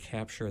just try to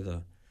capture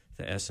the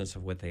essence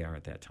of what they are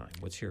at that time?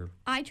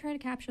 I try to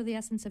capture the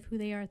essence of who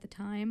they are at the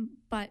time,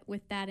 but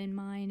with that in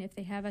mind, if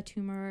they have a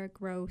tumor,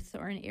 growth,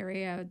 or an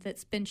area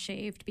that's been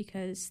shaved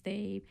because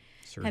they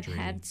have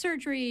had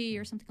surgery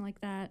or something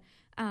like that,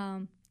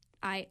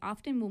 I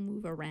often will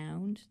move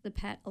around the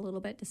pet a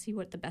little bit to see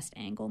what the best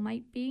angle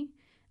might be.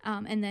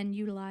 And then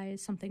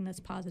utilize something that's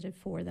positive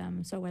for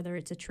them. So whether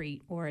it's a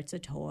treat or it's a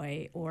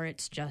toy or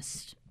it's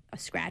just a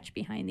scratch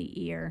behind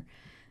the ear,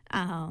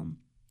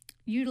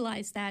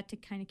 utilize that to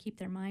kind of keep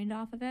their mind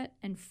off of it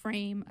and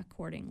frame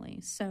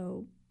accordingly.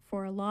 So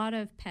for a lot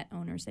of pet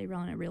owners, they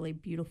run a really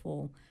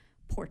beautiful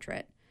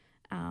portrait.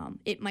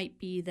 It might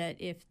be that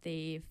if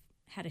they've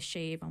had a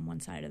shave on one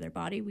side of their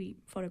body, we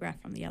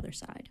photograph from the other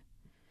side,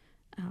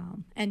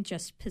 and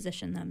just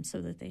position them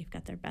so that they've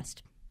got their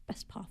best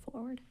paw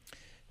forward.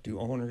 Do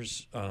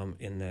owners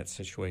in that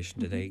situation,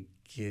 do they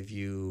give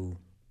you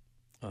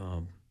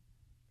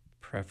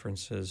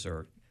preferences,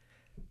 or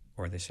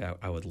they say,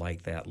 I would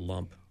like that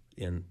lump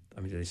in?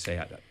 I mean, do they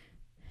say,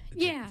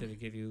 do they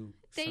give you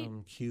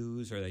some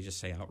cues, or they just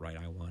say outright,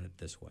 I want it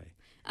this way?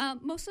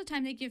 Most of the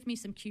time they give me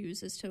some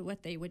cues as to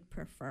what they would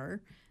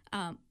prefer.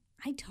 I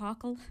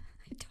talk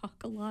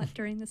talk a lot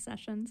during the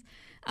sessions,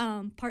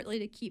 partly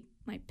to keep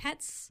my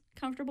pets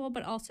comfortable,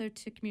 but also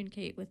to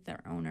communicate with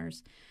their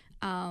owners.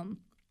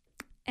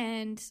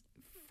 And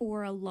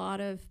for a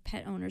lot of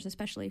pet owners,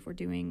 especially if we're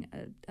doing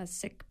a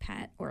sick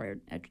pet or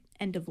an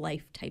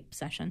end-of-life type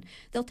session,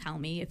 they'll tell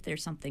me if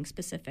there's something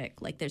specific,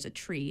 like there's a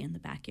tree in the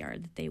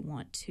backyard that they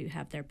want to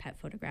have their pet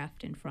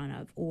photographed in front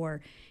of,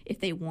 or if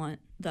they want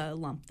the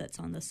lump that's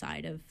on the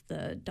side of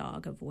the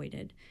dog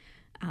avoided.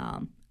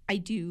 I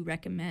do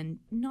recommend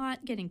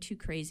not getting too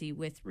crazy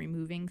with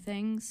removing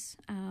things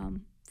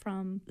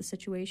from the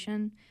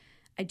situation.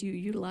 I do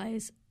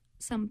utilize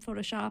some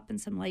Photoshop and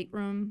some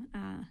Lightroom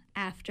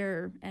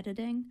after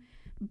editing,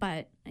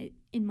 but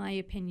in my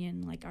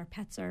opinion, like, our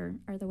pets are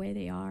the way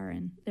they are,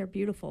 and they're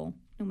beautiful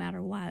no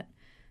matter what.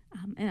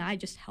 And I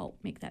just help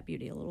make that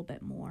beauty a little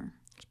bit more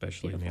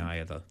especially beautiful. in the eye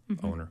of the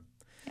owner.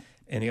 Yeah.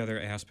 Any other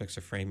aspects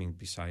of framing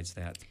besides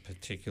that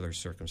particular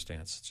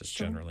circumstance, just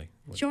generally?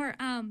 Sure.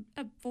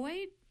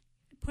 Avoid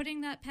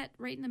putting that pet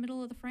right in the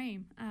middle of the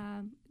frame.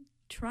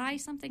 Try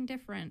something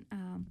different.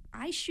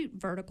 I shoot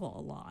vertical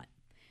a lot.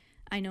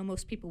 I know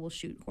most people will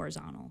shoot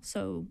horizontal.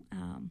 So,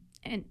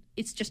 and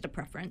it's just a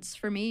preference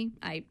for me.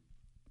 I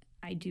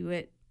do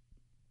it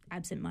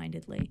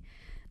absentmindedly.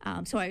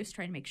 So I was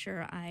trying to make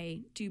sure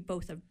I do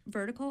both a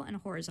vertical and a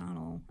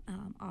horizontal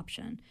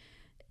option.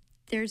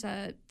 There's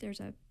a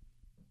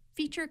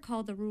feature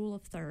called the rule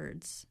of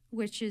thirds,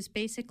 which is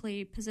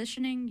basically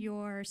positioning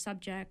your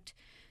subject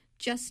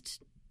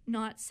just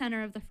not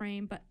center of the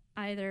frame, but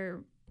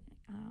either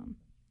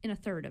in a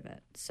third of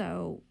it.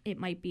 So it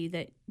might be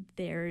that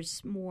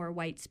there's more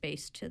white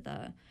space to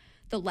the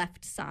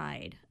left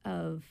side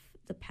of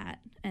the pet,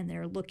 and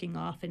they're looking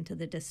off into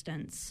the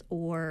distance,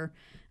 or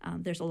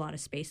there's a lot of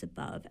space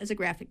above. As a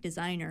graphic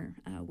designer,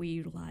 we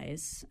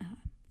utilize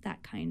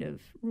that kind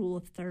of rule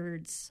of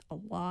thirds a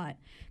lot,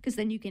 because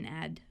then you can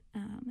add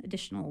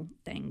additional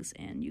things,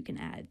 and you can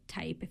add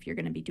type if you're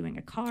going to be doing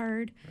a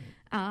card.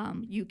 Right.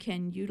 You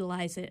can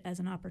utilize it as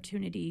an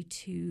opportunity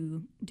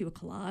to do a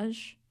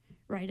collage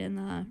right in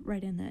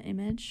the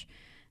image.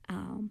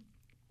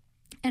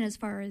 And as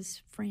far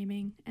as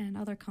framing and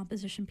other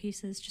composition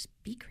pieces, just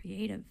be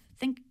creative.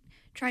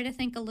 Try to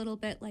think a little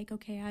bit like,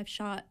 okay, I've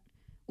shot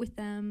with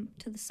them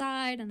to the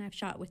side and I've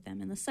shot with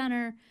them in the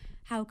center.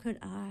 How could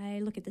I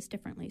look at this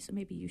differently? So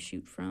maybe you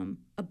shoot from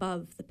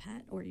above the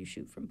pet, or you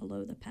shoot from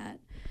below the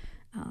pet,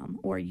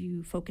 or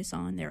you focus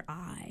on their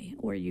eye,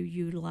 or you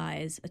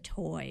utilize a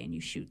toy and you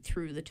shoot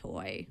through the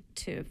toy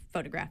to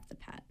photograph the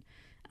pet.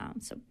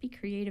 So be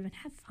creative and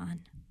have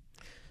fun.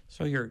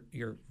 So your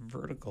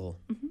vertical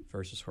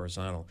versus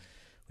horizontal,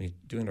 when you're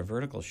doing a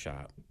vertical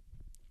shot,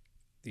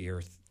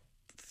 your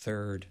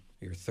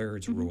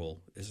thirds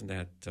rule, isn't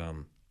that a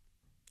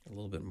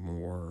little bit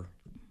more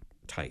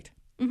tight?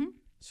 Mm-hmm.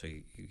 So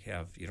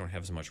you don't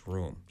have as much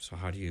room. So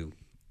how do you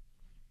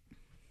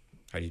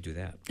do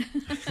that?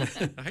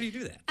 How do you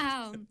do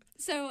that?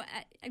 So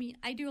I mean,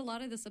 I do a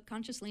lot of this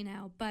subconsciously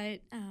now,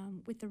 but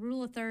with the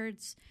rule of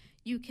thirds,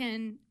 you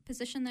can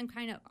position them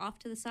kind of off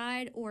to the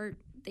side, or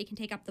they can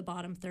take up the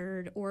bottom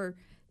third or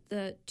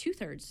the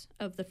 2/3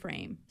 of the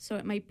frame. So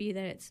it might be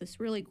that it's this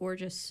really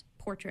gorgeous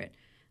portrait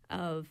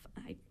of,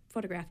 I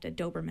photographed a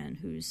Doberman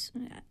who's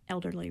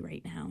elderly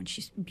right now, and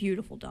she's a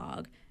beautiful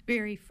dog,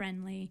 very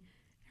friendly.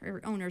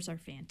 Her owners are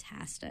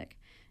fantastic.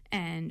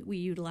 And we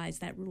utilize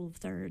that rule of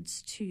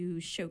thirds to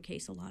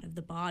showcase a lot of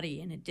the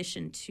body in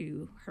addition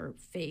to her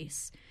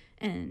face.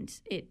 And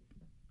it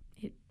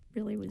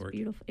really was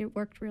beautiful. It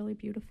worked really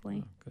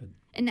beautifully. Oh, good.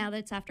 And now that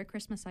it's after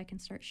Christmas, I can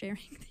start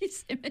sharing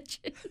these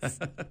images.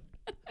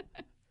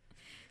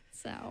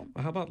 So,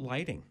 well, how about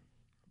lighting?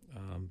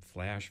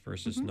 Flash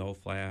versus no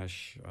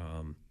flash,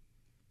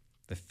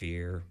 the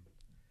fear,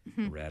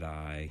 red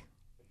eye,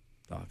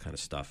 all kind of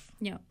stuff.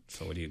 Yeah.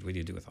 So what do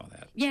you do with all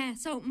that? Yeah.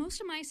 So most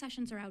of my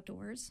sessions are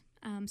outdoors.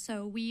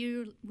 So we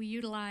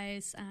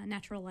utilize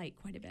natural light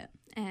quite a bit,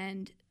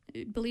 and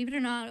believe it or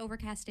not,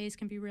 overcast days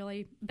can be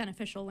really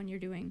beneficial when you're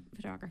doing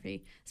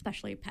photography,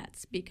 especially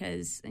pets,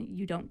 because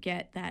you don't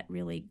get that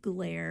really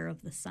glare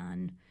of the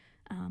sun.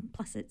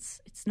 Plus,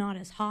 it's not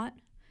as hot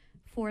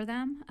for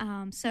them.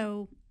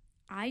 So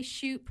I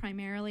shoot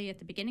primarily at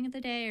the beginning of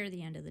the day or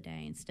the end of the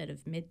day instead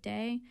of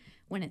midday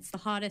when it's the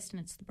hottest and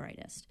it's the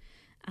brightest.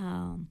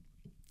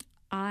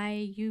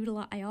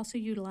 I also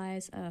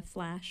utilize a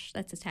flash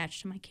that's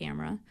attached to my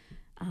camera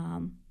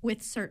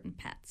with certain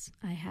pets.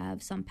 I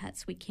have some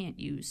pets we can't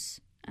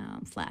use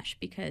flash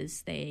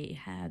because they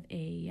have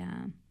a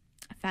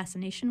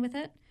fascination with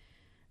it,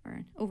 or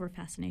an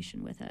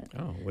over-fascination with it.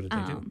 Oh, what did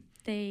they do?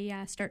 They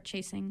start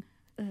chasing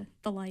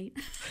the light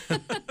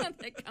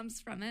that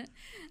comes from it.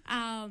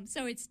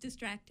 So it's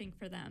distracting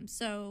for them.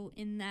 So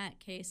in that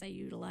case, I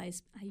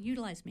utilize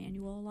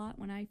manual a lot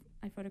when I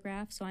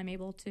photograph, so I'm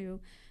able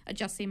to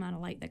adjust the amount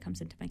of light that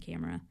comes into my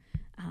camera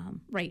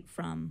right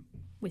from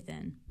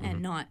within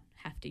and not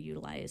have to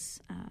utilize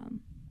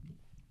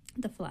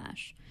the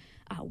flash.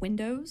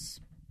 Windows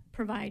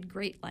provide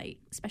great light,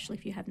 especially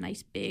if you have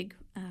nice big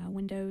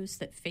windows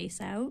that face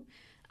out.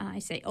 I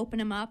say open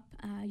them up.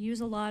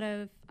 Use a lot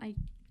of...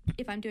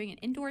 if I'm doing an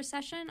indoor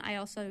session, I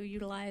also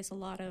utilize a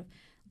lot of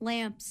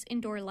lamps,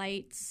 indoor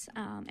lights,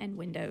 and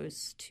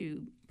windows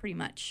to pretty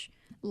much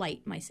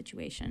light my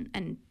situation.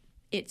 And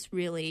it's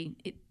really,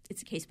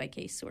 it's a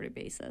case-by-case sort of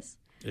basis.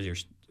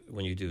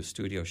 When you do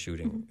studio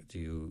shooting, do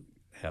you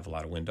have a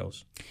lot of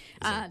windows?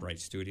 Is it a bright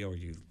studio or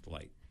do you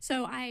light?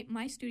 So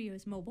my studio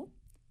is mobile.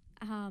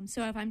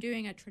 So if I'm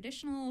doing a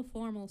traditional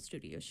formal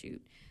studio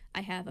shoot,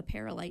 I have a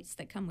pair of lights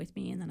that come with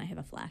me, and then I have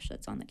a flash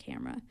that's on the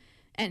camera.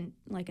 And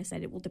like I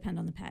said, it will depend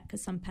on the pet,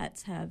 because some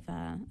pets have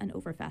an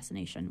over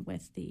fascination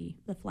with the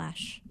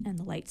flash and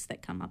the lights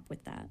that come up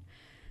with that.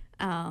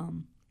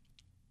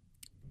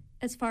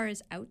 As far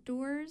as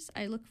outdoors,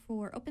 I look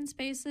for open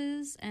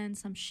spaces and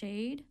some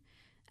shade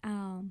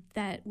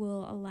that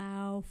will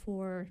allow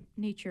for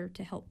nature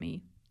to help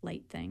me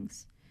light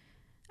things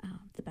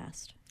the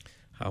best.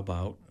 How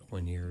about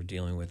when you're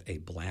dealing with a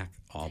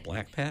all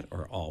black pet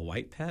or all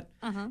white pet,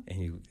 and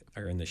you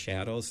are in the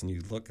shadows and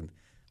you look and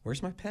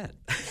where's my pet?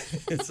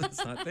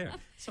 it's not there.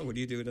 So what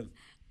do you do to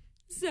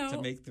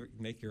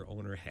make your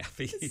owner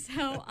happy?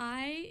 So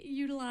I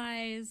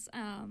utilize,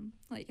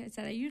 like I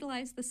said, I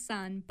utilize the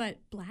sun, but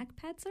black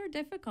pets are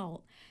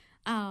difficult.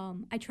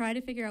 I try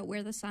to figure out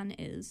where the sun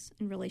is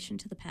in relation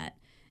to the pet,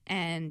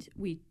 and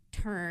we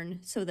turn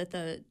so that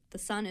the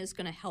sun is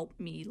going to help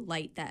me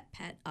light that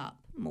pet up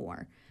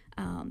more.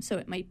 So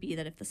it might be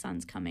that if the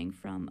sun's coming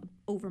from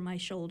over my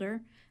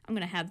shoulder, I'm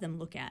going to have them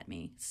look at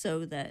me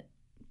so that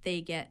they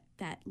get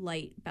that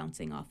light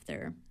bouncing off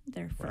their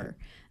fur.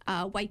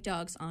 Right. White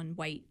dogs on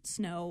white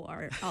snow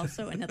are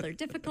also another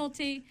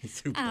difficulty.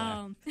 Too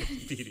black.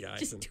 Beady eyes.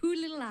 Just two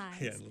little eyes.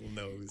 Yeah, little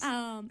nose.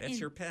 That's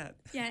your pet.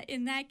 Yeah,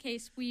 in that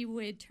case, we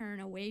would turn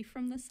away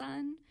from the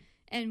sun,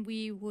 and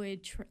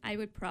I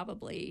would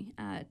probably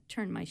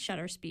turn my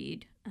shutter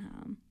speed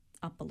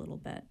up a little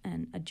bit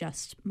and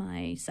adjust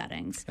my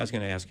settings. I was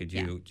going to ask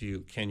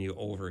you, can you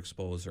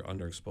overexpose or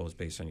underexpose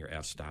based on your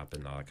f-stop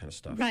and all that kind of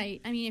stuff?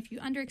 Right. I mean, if you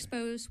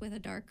underexpose with a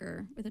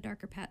darker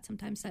pet,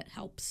 sometimes that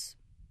helps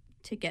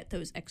to get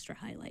those extra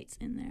highlights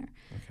in there.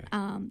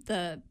 Okay.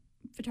 The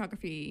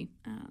photography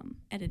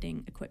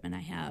editing equipment I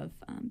have,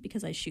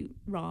 because I shoot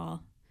RAW.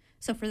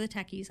 So for the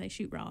techies, I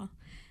shoot RAW,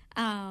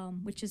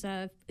 which is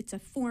it's a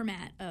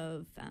format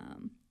of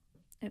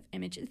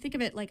image. Think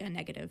of it like a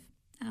negative.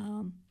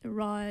 The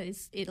RAW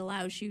it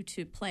allows you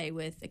to play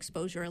with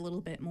exposure a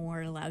little bit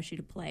more. It allows you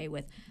to play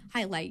with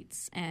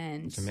highlights,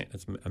 and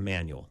it's a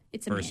manual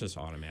versus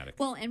automatic.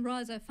 Well, and RAW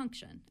is a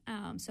function.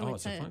 It's a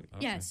function. Okay.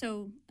 Yeah.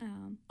 So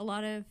a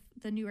lot of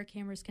the newer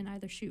cameras can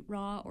either shoot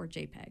RAW or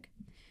JPEG,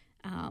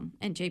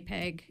 and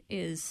JPEG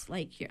is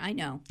like I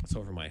know it's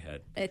over my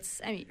head.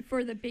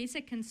 For the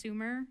basic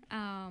consumer,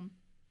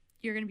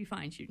 you're going to be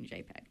fine shooting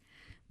JPEG,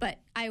 but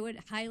I would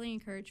highly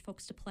encourage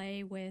folks to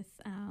play with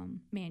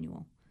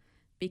manual,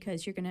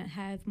 because you're going to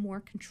have more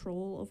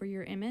control over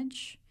your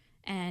image,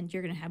 and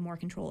you're going to have more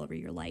control over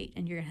your light,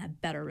 and you're going to have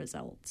better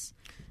results.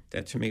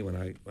 That, to me, when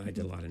I did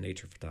a lot of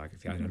nature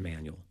photography, I had a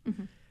manual,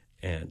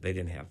 and they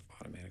didn't have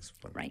automatics.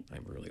 Right.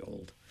 I'm really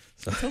old.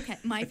 So. It's okay.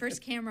 My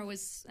first camera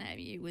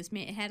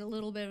it had a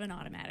little bit of an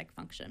automatic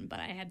function,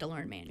 but I had to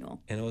learn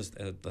manual. And it was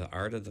the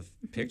art of the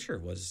picture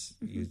was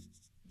you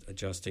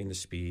adjusting the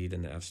speed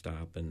and the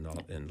f-stop and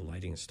the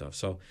lighting and stuff.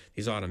 So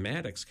these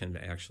automatics can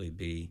actually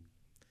be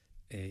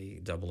a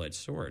double-edged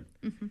sword.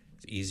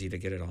 It's easy to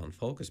get it all in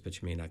focus, but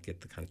you may not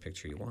get the kind of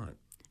picture you want.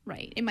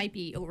 Right. It might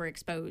be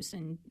overexposed,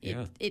 and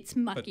it's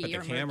mucky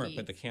murky.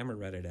 But the camera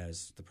read it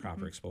as the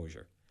proper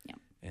exposure. Yeah.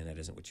 And that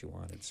isn't what you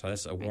wanted. So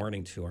that's a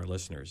warning to our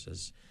listeners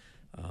is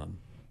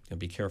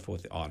be careful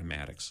with the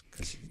automatics,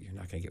 because you're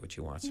not going to get what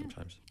you want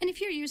sometimes. And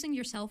if you're using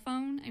your cell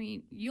phone,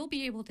 you'll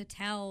be able to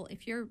tell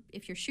if you're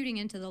shooting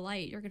into the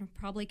light, you're going to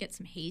probably get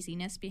some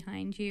haziness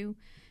behind you,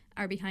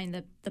 or behind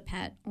the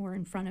pet, or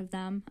in front of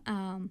them.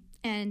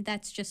 And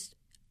that's just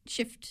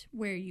shift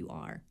where you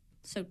are.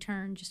 So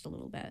turn just a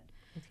little bit.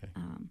 Okay.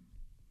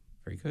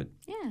 Very good.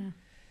 Yeah.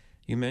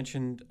 You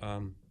mentioned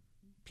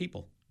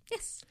people.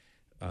 Yes.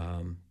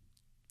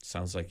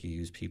 Sounds like you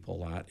use people a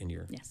lot in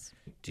your... Yes.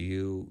 Do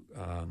you...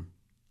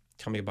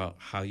 tell me about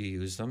how you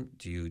use them.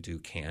 Do you do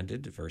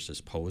candid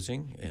versus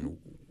posing, and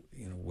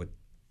what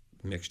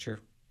mixture?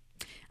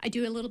 I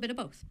do a little bit of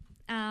both.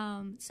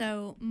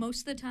 So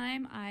most of the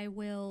time I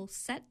will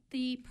set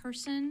the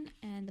person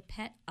and the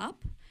pet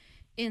up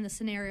in the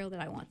scenario that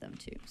I want them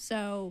to.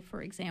 So,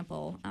 for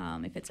example,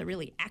 if it's a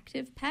really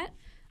active pet,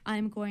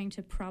 I'm going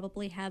to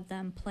probably have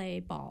them play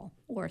ball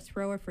or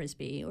throw a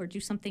frisbee or do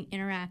something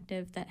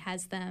interactive that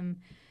has them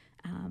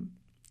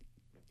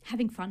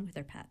having fun with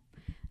their pet.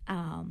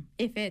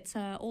 If it's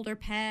an older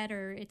pet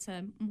or it's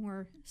a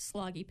more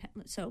sloggy pet,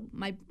 so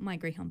my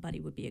Greyhound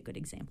Buddy would be a good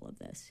example of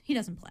this. He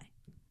doesn't play.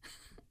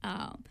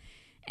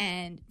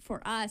 And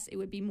for us, it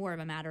would be more of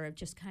a matter of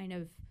just kind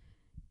of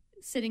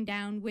sitting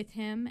down with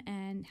him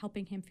and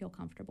helping him feel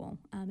comfortable.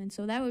 And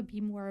so that would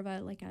be more of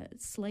a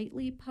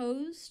slightly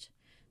posed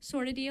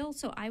sort of deal.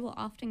 So I will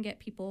often get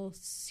people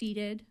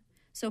seated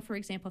So, for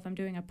example, if I'm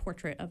doing a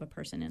portrait of a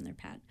person and their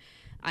pet,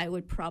 I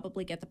would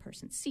probably get the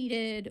person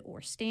seated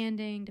or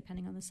standing,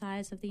 depending on the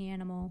size of the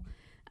animal,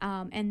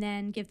 and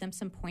then give them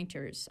some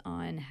pointers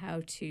on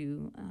how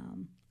to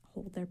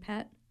hold their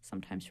pet,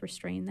 sometimes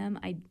restrain them.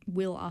 I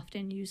will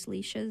often use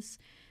leashes.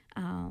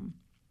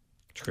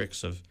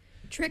 Tricks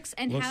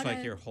and looks how like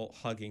to, you're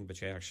hugging,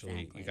 but you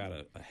actually you got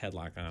a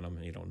headlock on them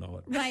and you don't know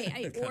it.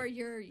 Right, or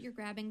you're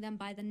grabbing them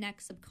by the neck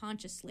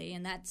subconsciously,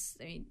 and that's,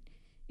 I mean,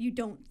 you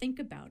don't think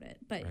about it,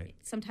 but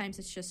sometimes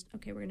it's just,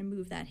 okay, we're going to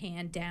move that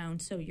hand down,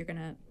 so you're going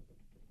to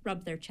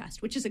rub their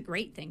chest, which is a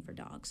great thing for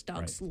dogs.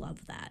 Dogs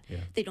love that. Yeah.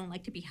 They don't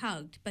like to be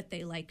hugged, but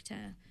they like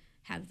to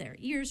have their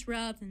ears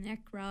rubbed, and neck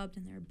rubbed,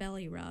 and their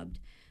belly rubbed.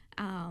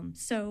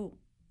 So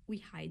we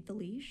hide the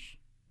leash,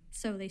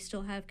 so they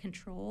still have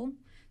control.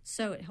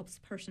 So it helps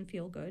the person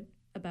feel good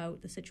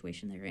about the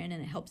situation they're in,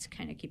 and it helps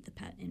kind of keep the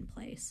pet in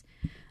place.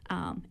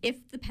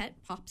 If the pet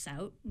pops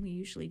out, we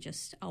usually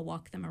I'll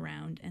walk them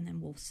around, and then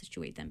we'll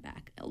situate them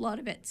back. A lot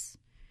of it's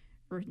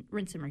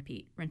rinse and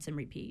repeat,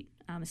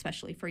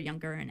 especially for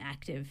younger and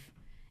active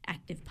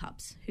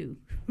pups who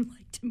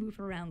like to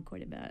move around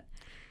quite a bit.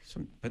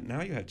 So, but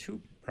now you have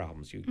two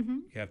problems. You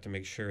have to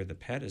make sure the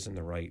pet is in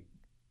the right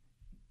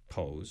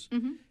pose,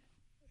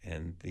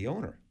 and the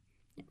owner,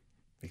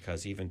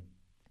 because even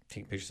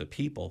taking pictures of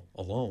people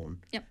alone,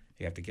 you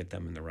have to get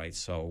them in the right.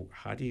 So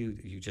how do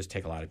you just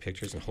take a lot of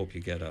pictures and hope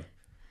you get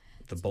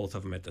the both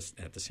of them at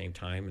the same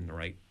time in the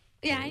right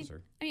pose?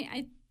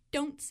 I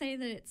don't say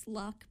that it's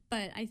luck,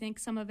 but I think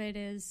some of it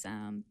is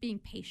being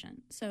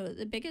patient. So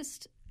the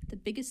biggest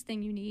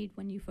thing you need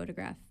when you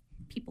photograph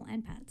people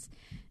and pets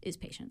is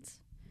patience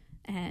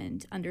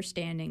and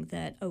understanding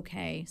that,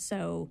 okay,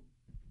 so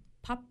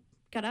Pop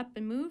got up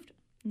and moved,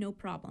 no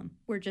problem.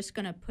 We're just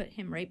going to put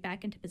him right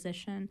back into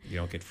position. You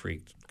don't get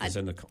freaked.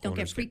 Don't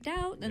get freaked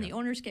out. Then the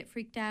owners get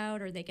freaked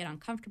out, or they get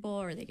uncomfortable,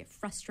 or they get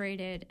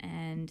frustrated,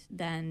 and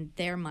then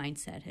their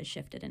mindset has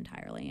shifted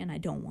entirely, and I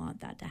don't want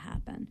that to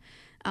happen.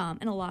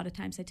 And a lot of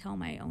times I tell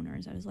my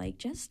owners, I was like,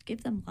 just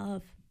give them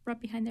love. Rub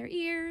behind their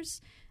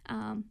ears.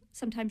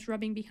 Sometimes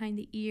rubbing behind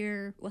the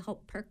ear will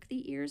help perk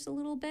the ears a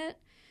little bit.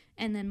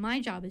 And then my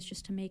job is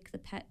just to make the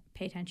pet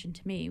pay attention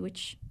to me,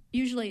 which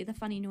usually the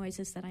funny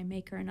noises that I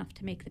make are enough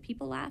to make the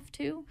people laugh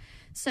too.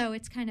 So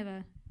it's kind of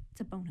a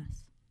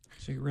bonus.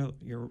 So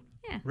you're a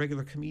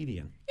regular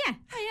comedian. Yeah,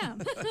 I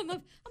am. I'm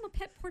a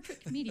pet portrait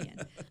comedian.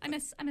 I'm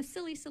a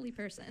silly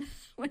person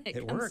when it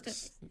comes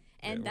works. to,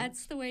 and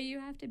that's the way you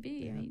have to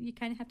be. Yeah. I mean, you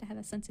kind of have to have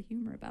a sense of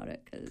humor about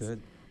it.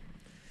 Good.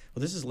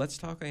 Well, this is Let's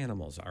Talk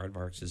Animals,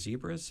 Aardvarks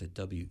Zebras at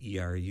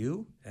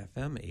WERU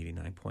FM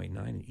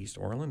 89.9 in East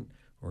Orland.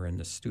 We're in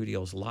the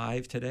studios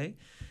live today.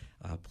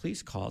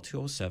 Please call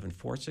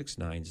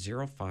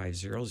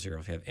 207-469-0500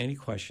 if you have any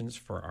questions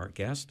for our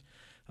guest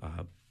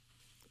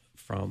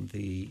from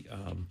the,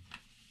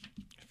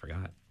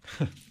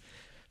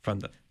 from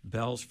the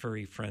Bell's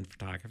Furry Friend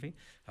Photography.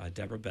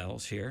 Deborah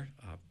Bell's here,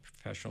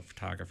 professional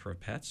photographer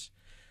of pets.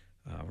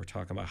 We're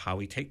talking about how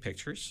we take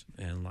pictures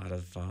and a lot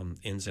of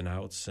ins and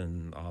outs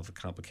and all the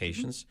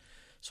complications.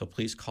 So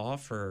please call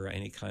for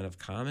any kind of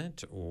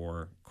comment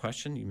or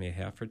question you may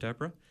have for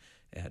Deborah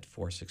at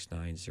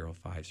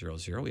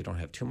 469-0500. We don't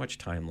have too much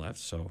time left,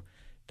 so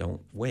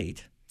don't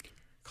wait.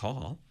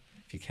 Call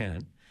if you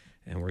can.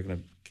 And we're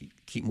going to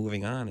keep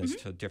moving on as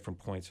to different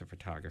points of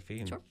photography.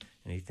 And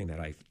anything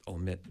that I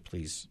omit,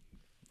 please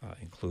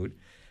include.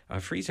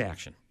 Freeze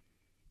action.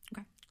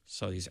 Okay.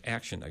 So these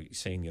action, are you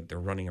saying that they're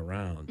running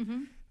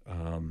around?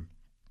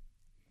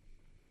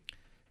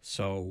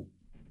 So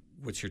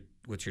what's your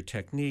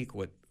technique?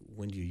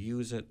 When do you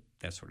use it?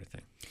 That sort of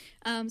thing.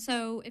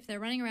 So if they're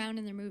running around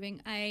and they're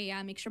moving,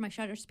 I make sure my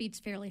shutter speed's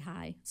fairly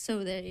high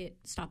so that it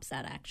stops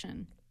that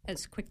action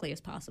as quickly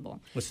as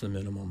possible. What's the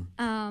minimum?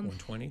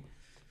 120?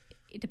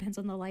 It depends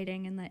on the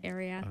lighting and the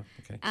area.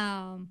 Okay.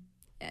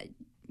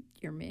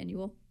 Your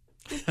manual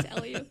will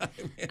tell you.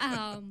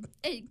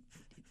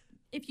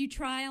 If you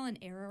trial and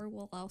error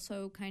will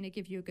also kind of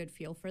give you a good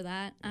feel for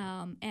that.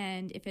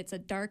 And if it's a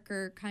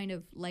darker kind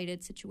of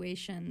lighted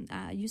situation,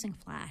 using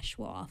flash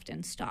will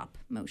often stop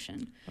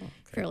motion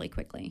fairly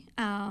quickly.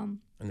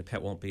 And the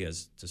pet won't be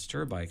as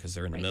disturbed by it because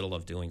they're in the middle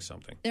of doing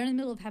something. They're in the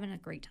middle of having a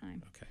great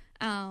time.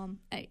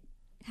 Okay.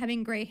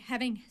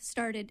 Having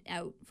started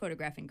out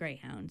photographing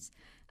greyhounds,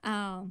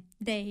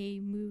 they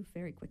move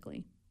very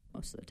quickly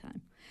most of the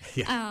time.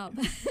 Yeah.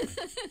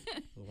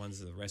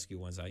 The rescue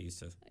ones I used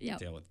to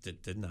deal with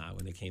did not.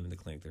 When they came in the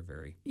clinic, they're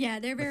very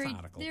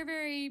methodical. They're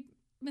very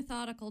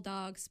methodical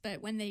dogs,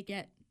 but when they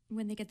get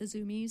the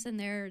zoomies and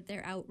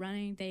they're out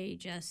running, they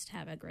just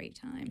have a great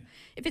time. Yeah.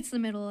 If it's the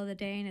middle of the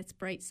day and it's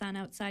bright sun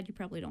outside, you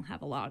probably don't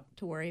have a lot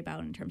to worry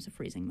about in terms of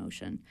freezing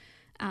motion.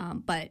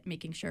 But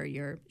making sure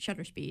your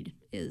shutter speed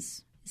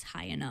is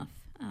high enough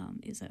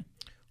is a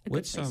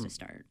good place to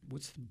start.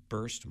 What's the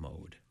burst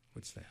mode?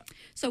 What's that?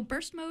 So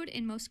burst mode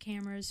in most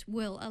cameras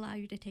will allow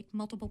you to take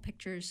multiple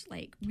pictures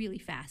like really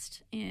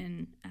fast.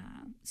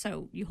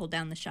 So you hold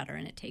down the shutter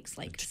and it takes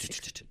like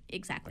 6.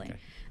 Exactly. Okay.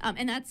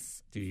 And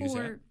that's do you use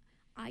that?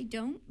 I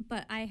don't,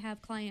 but I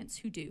have clients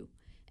who do.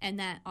 And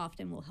that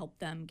often will help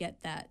them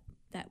get that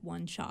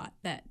one shot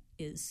that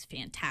is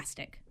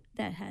fantastic,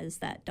 that has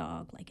that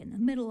dog like in the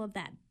middle of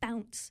that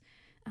bounce,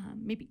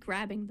 maybe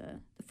grabbing the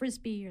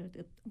frisbee or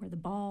the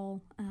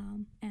ball,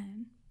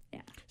 and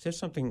yeah. Is there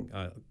something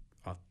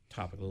off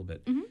topic a little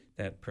bit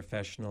that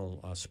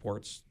professional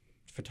sports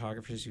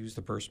photographers use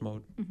the burst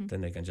mode?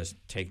 Then they can just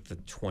take the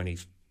 20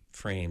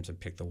 frames and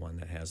pick the one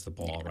that has the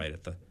ball right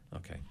at the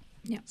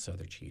so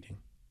they're cheating.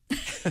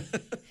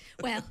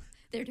 Well,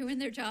 they're doing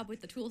their job with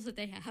the tools that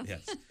they have.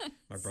 Yes.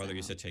 My brother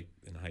used to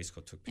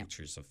took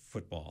pictures of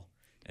football,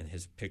 and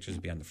his pictures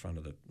would be on the front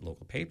of the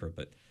local paper,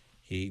 but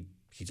he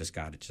just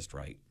got it just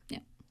right. Yeah.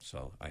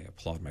 So I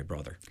applaud my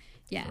brother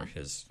for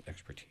his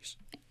expertise.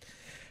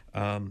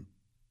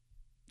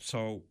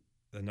 So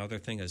another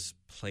thing is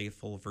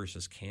playful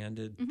versus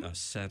candid,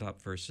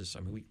 setup versus,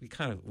 I mean, we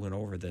kind of went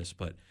over this,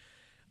 but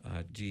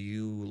do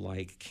you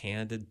like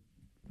candid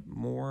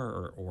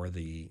more or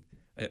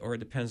it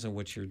depends on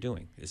what you're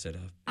doing? Is it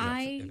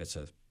if it's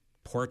a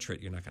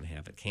portrait, you're not going to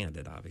have it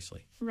candid,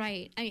 obviously.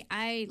 Right.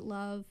 I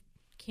love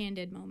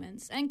candid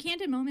moments, and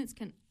candid moments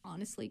can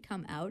honestly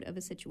come out of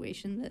a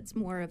situation that's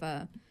more of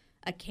a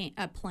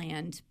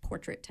planned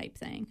portrait type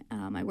thing.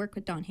 I work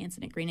with Don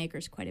Hansen at Green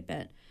Acres quite a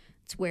bit.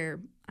 It's where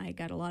I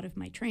got a lot of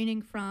my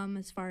training from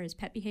as far as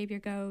pet behavior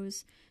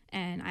goes,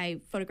 and I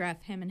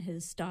photograph him and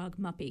his dog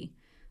Muppy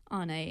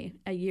on a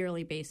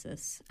yearly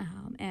basis.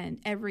 And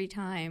every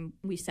time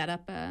we set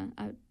up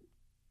a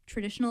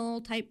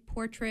traditional type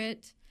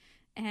portrait,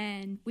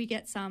 and we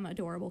get some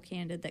adorable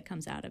candid that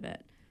comes out of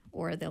it,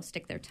 or they'll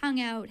stick their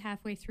tongue out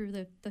halfway through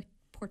the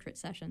portrait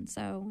session.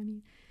 So,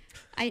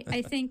 I mean,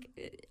 I think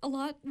a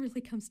lot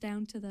really comes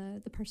down to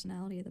the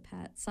personality of the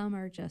pet. Some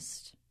are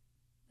just,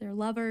 they're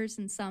lovers,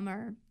 and some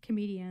are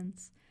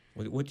comedians.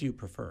 What do you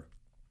prefer?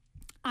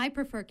 I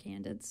prefer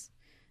candids.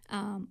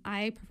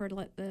 I prefer to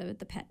let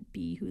the pet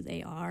be who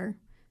they are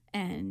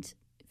and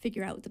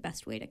figure out the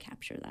best way to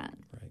capture that.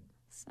 Right.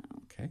 So.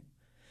 Okay.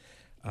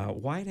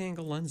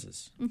 Wide-angle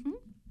lenses.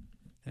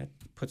 That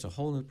puts a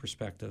whole new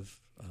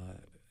perspective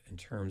in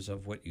terms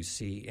of what you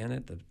see in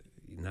it.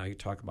 Now you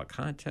talk about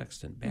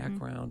context and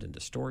background and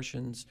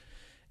distortions.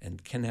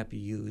 And can that be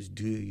used?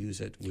 Do you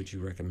use it? Would you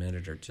recommend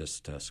it or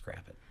just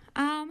scrap it?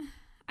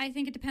 I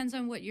think it depends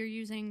on what you're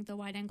using the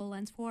wide-angle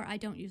lens for. I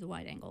don't use a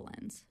wide-angle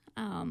lens.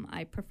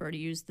 I prefer to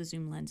use the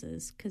zoom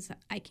lenses because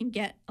I can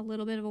get a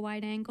little bit of a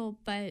wide angle,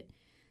 but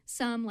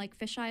some, like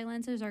fisheye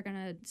lenses, are going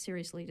to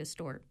seriously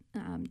distort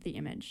the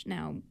image.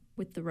 Now,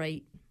 with the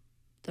right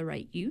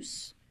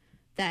use,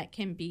 that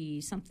can be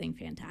something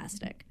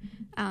fantastic.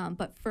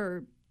 But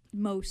for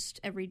most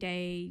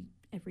everyday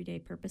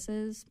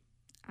purposes,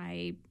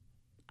 I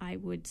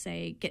would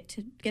say get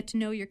to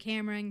know your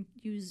camera and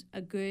use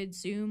a good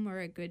zoom or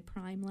a good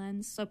prime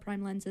lens. So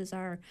prime lenses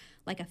are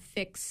like a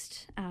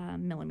fixed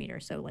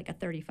millimeter, so like a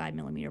 35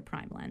 millimeter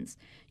prime lens.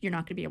 You're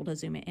not going to be able to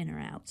zoom it in or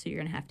out, so you're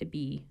going to have to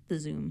be the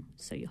zoom.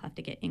 So you'll have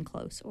to get in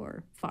close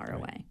or far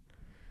away.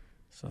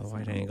 So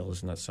wide angle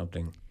is not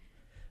something,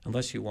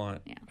 unless you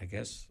want, I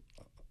guess,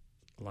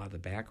 a lot of the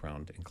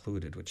background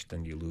included, which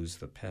then you lose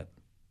the pet.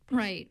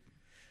 Right.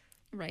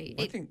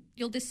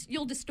 You'll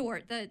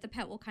distort. The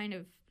pet will kind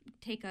of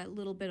take a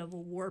little bit of a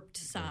warped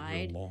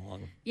side. Real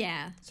long.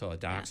 Yeah. So a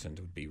dachshund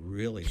would be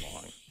really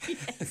long.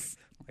 Yes.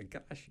 My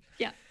gosh.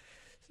 Yeah.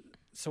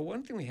 So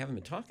one thing we haven't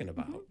been talking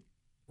about,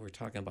 we're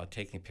talking about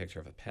taking a picture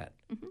of a pet.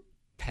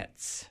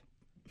 Pets,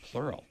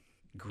 plural,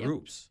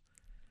 groups,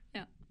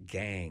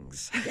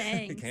 gangs.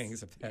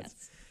 Gangs of pets.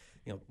 Yes.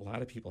 You know, a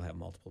lot of people have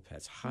multiple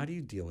pets. How do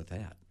you deal with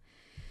that?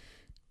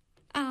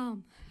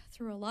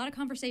 Through a lot of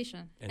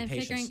conversation and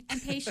patience.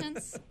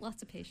 Patience,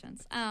 lots of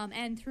patience,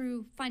 and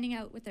through finding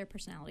out what their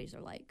personalities are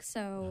like.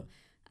 So,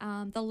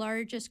 the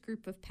largest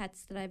group of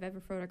pets that I've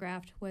ever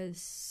photographed was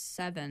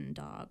 7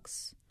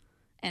 dogs,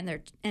 and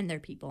they're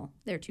people.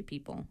 They're 2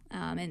 people,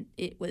 and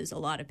it was a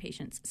lot of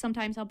patience.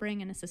 Sometimes I'll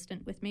bring an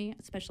assistant with me,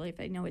 especially if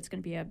I know it's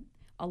going to be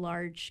a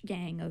large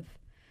gang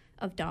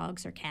of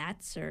dogs or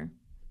cats or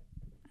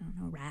I don't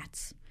know,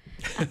 rats.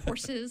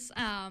 Horses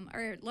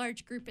or a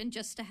large group, and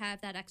just to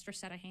have that extra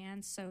set of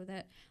hands so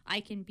that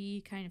I can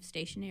be kind of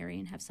stationary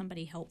and have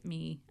somebody help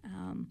me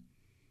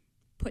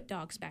put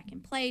dogs back in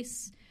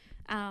place.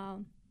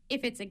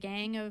 If it's a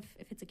gang of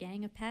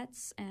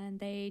pets and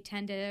they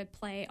tend to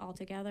play all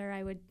together,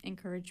 I would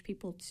encourage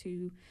people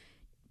to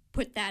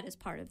put that as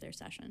part of their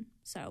session.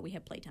 So we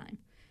have playtime,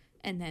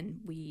 and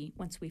then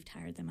once we've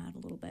tired them out a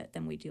little bit,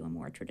 then we do a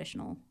more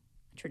traditional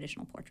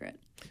portrait.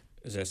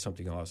 Is that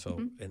something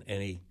also in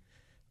any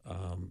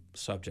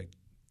subject,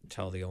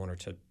 tell the owner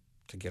to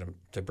get them,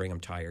 to bring them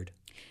tired?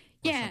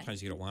 Or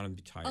sometimes you don't want them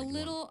to be tired. A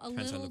little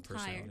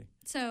tired.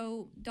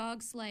 So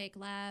dogs like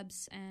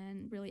labs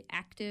and really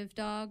active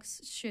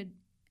dogs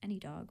any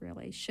dog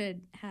really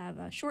should have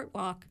a short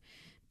walk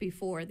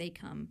before they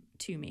come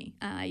to me.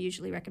 I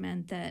usually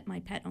recommend that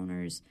my pet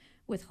owners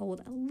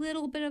withhold a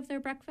little bit of their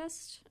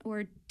breakfast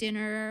or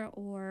dinner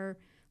or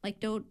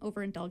don't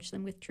overindulge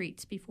them with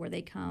treats before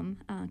they come,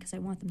 because I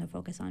want them to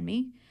focus on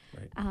me.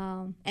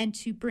 Right. And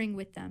to bring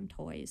with them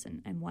toys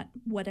and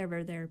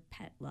whatever their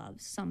pet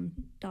loves. Some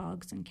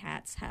dogs and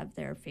cats have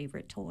their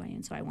favorite toy,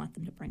 and so I want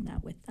them to bring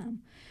that with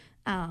them.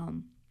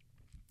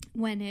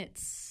 When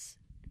it's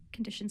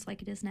conditions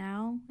like it is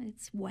now,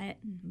 it's wet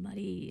and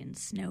muddy and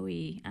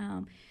snowy,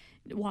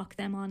 walk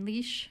them on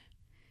leash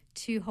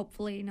to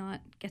hopefully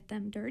not get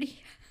them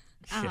dirty.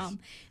 Yes.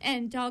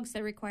 And dogs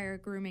that require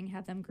grooming,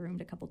 have them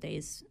groomed a couple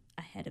days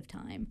ahead of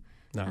time.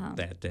 Not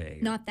that day.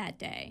 Not that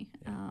day.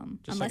 Yeah.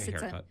 Just unless like a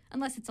haircut.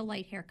 unless it's a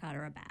light haircut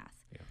or a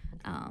bath. Yeah.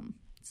 Okay.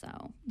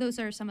 So those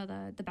are some of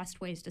the best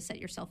ways to set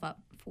yourself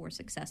up for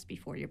success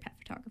before your pet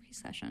photography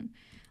session.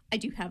 I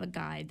do have a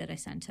guide that I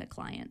send to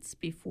clients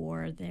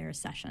before their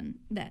session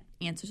that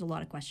answers a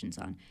lot of questions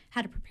on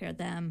how to prepare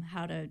them,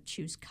 how to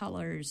choose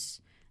colors,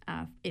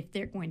 if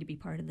they're going to be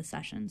part of the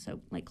session, so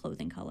like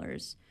clothing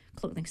colors,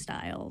 clothing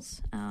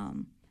styles,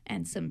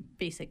 and some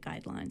basic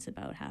guidelines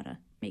about how to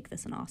make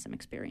this an awesome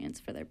experience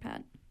for their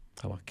pet.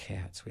 How about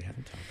cats? We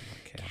haven't talked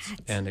about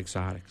cats. And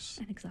exotics.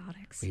 And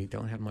exotics. We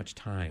don't have much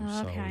time,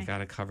 so we've got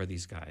to cover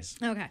these guys.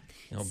 Okay.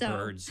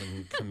 Birds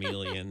and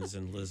chameleons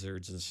and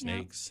lizards and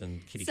snakes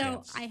and kitty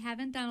cats. So I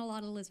haven't done a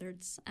lot of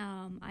lizards.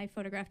 I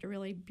photographed a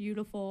really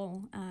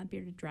beautiful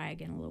bearded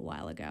dragon a little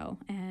while ago,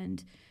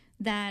 and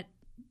that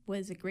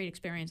was a great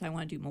experience. I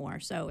want to do more.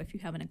 So if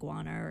you have an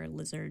iguana or a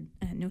lizard,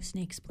 no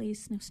snakes,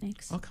 please. No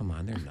snakes. Oh, come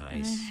on. They're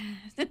nice.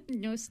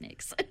 No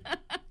snakes.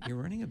 You're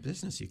running a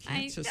business. You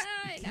can't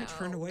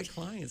turn away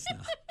clients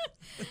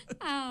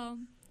now.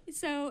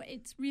 So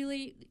it's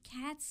really,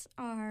 cats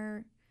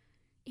are,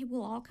 it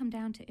will all come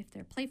down to if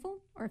they're playful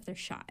or if they're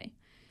shy.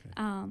 Okay.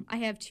 I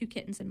have 2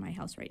 kittens in my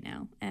house right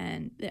now,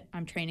 and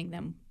I'm training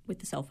them with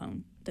the cell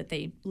phone that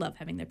they love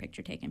having their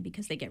picture taken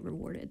because they get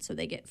rewarded. So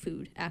they get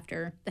food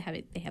after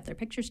they have their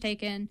pictures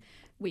taken.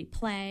 We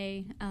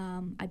play.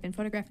 I've been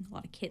photographing a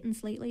lot of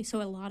kittens lately,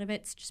 so a lot of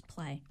it's just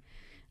play.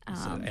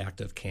 So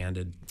active,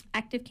 candid.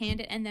 Active,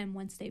 candid, and then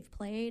once they've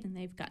played and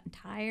they've gotten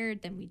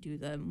tired, then we do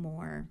the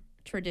more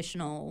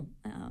traditional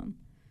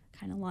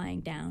kind of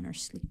lying down or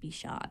sleepy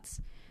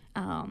shots.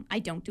 I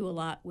don't do a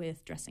lot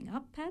with dressing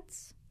up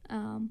pets.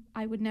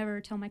 I would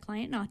never tell my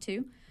client not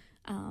to,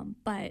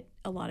 but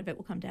a lot of it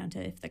will come down to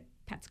if the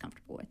pet's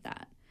comfortable with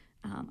that.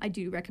 I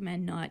do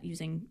recommend not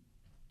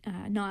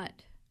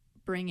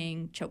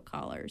bringing choke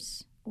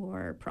collars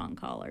or prong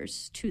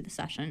collars to the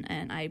session,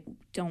 and I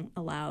don't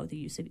allow the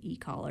use of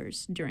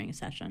e-collars during a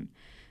session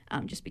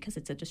just because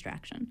it's a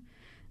distraction.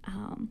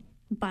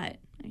 But,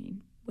 I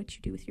mean, what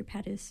you do with your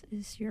pet is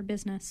your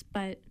business,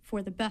 but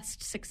for the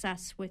best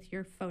success with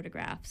your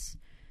photographs,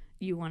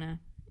 we want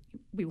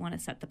to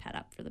set the pet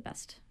up for the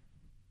best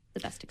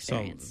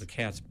experience. So the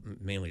cat's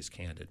mainly is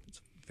candid. It's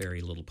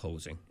very little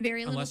posing.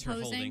 Very little unless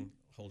posing. Unless you're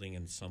holding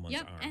in someone's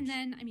arms. And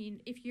then, I mean,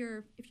 if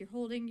you're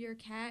holding your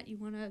cat, you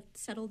want to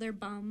settle their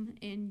bum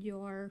in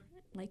your,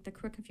 like, the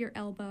crook of your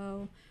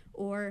elbow,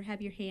 or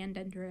have your hand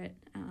under it,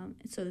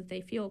 so that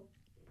they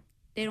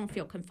don't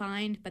feel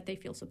confined, but they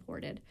feel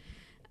supported.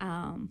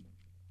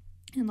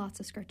 And lots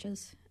of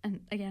scratches.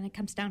 And again, it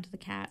comes down to the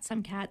cat.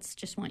 Some cats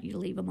just want you to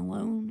leave them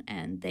alone,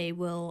 and they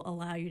will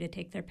allow you to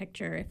take their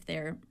picture if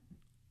they're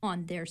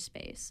on their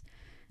space.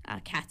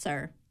 Cats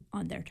are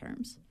on their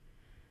terms.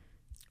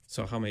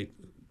 So how many,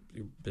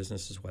 your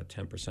business is what,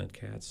 10%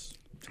 cats?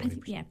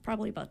 20%? Yeah,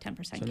 probably about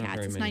 10% so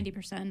cats. It's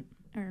 90%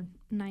 or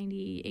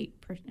 98%,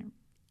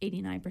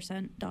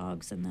 89%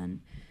 dogs, and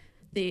then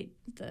the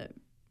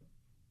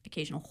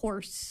occasional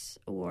horse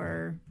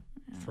or...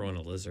 throw in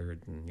a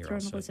lizard and you're all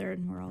set. Throw in a lizard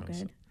and we're all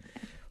good.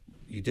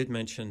 You did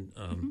mention,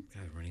 God, I'm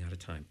running out of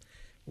time.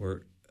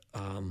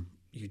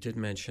 You did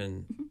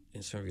mention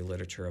in some of your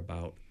literature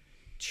about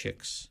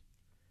chicks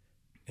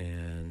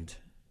and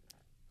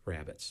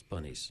rabbits,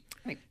 bunnies,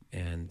 right,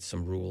 and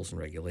some rules and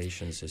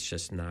regulations. It's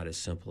just not as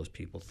simple as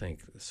people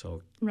think.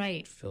 So,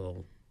 right,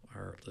 fill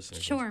our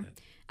listeners. Sure.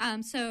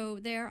 So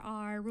there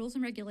are rules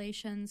and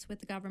regulations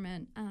with the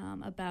government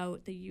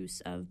about the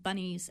use of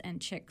bunnies and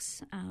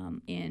chicks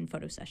in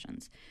photo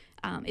sessions.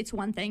 It's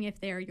one thing if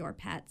they're your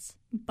pets,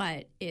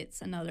 but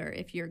it's another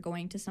if you're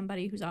going to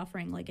somebody who's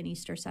offering like an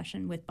Easter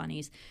session with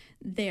bunnies.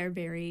 They're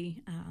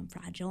very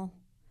fragile,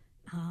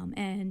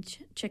 and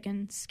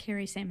chickens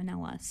carry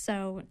salmonella.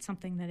 So it's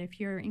something that if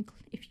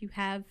you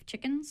have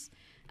chickens,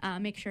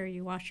 make sure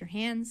you wash your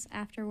hands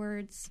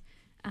afterwards.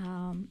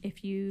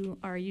 If you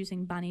are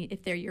using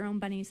if they're your own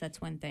bunnies, that's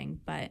one thing,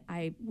 but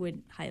I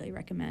would highly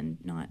recommend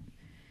not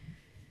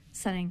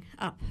setting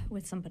up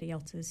with somebody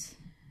else's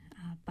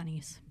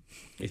bunnies.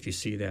 If you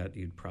see that,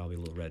 you'd probably, a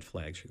little red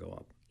flag should go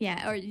up.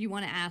 Yeah, or you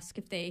want to ask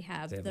if they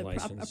have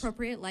the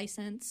appropriate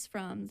license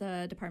from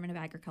the Department of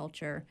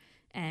Agriculture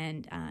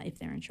and if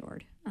they're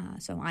insured.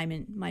 So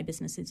my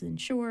business is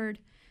insured.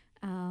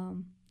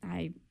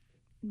 I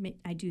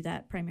do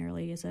that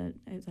primarily as a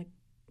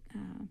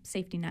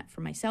safety net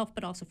for myself,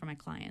 but also for my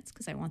clients,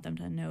 because I want them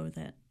to know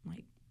that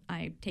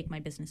I take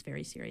my business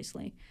very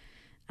seriously.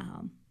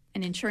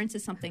 And insurance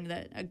is something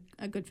that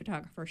a good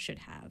photographer should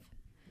have.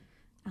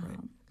 Right.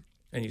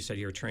 And you said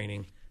you're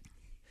training.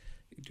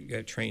 You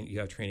have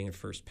training in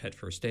pet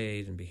first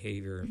aid and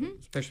behavior,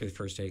 especially the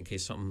first aid in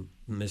case something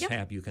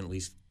mishap. You can at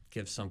least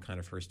give some kind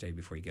of first aid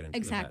before you get into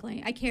exactly. the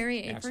vet. I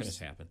carry accidents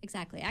happen.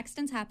 Exactly,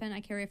 accidents happen. I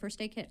carry a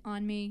first aid kit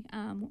on me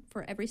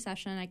for every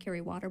session. I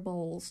carry water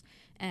bowls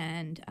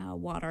and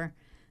water.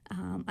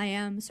 I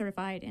am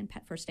certified in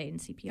pet first aid and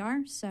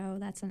CPR, so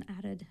that's an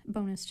added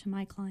bonus to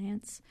my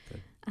clients.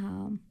 Good.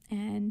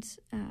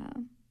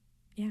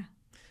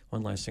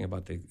 One last thing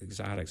about the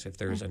exotics. If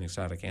there's an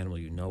exotic animal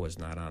you know is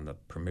not on the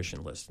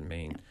permission list in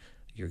Maine,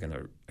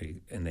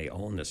 and they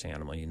own this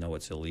animal, you know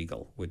it's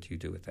illegal. What do you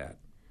do with that?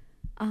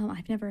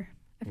 I've never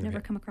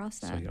come across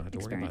that. So you don't have to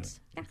worry about it.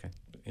 Yeah. Okay,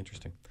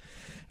 interesting.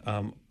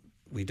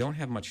 We don't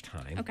have much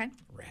time. Okay.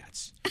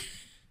 Rats.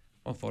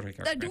 Oh,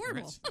 photographic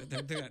adorable. rats.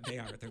 They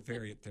are.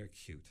 They're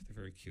cute. They're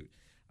very cute.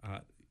 I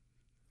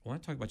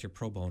want to talk about your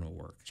pro bono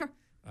work. Sure.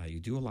 You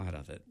do a lot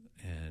of it,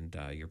 and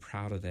you're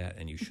proud of that,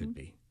 and you should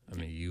be. I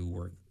mean, you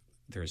work.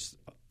 There's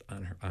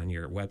on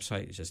your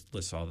website. It just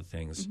lists all the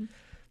things.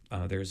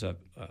 There's a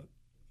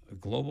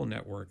global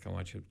network. I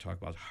want you to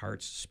talk about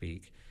Hearts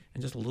Speak,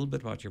 and just a little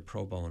bit about your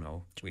pro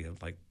bono. We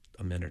have like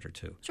a minute or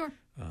two. Sure.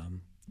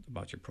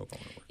 About your pro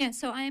bono work. Yeah,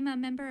 so I am a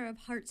member of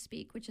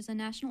HeartSpeak, which is a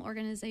national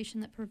organization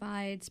that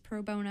provides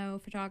pro bono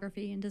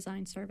photography and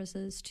design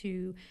services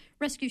to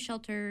rescue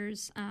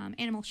shelters,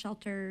 animal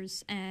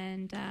shelters,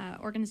 and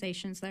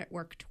organizations that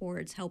work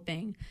towards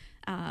helping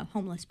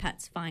homeless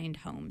pets find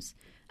homes.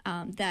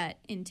 That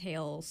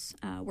entails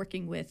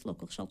working with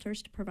local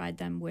shelters to provide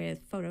them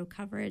with photo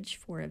coverage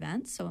for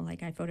events. So,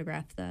 like, I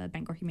photograph the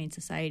Bangor Humane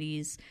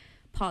Society's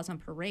Paws on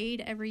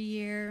Parade every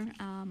year.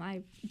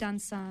 I've done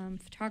some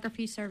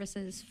photography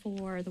services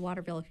for the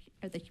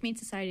Humane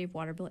Society of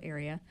Waterville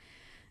area.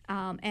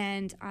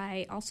 And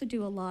I also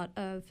do a lot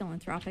of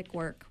philanthropic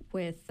work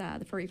with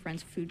the Furry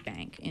Friends Food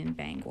Bank in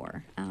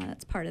Bangor.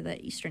 That's part of the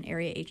Eastern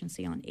Area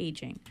Agency on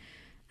Aging.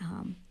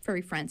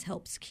 Furry Friends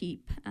helps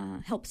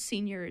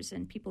seniors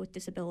and people with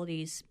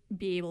disabilities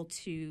be able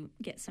to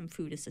get some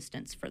food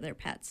assistance for their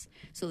pets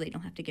so they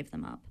don't have to give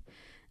them up.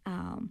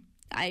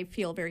 I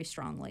feel very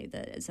strongly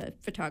that as a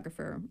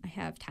photographer, I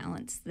have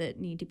talents that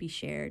need to be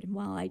shared. And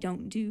while I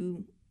don't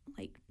do,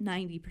 like,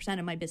 90%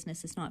 of my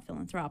business is not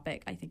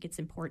philanthropic, I think it's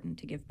important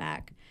to give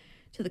back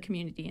to the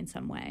community in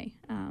some way.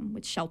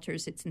 With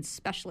shelters, it's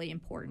especially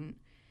important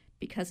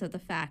because of the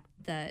fact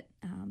that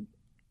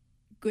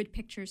good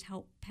pictures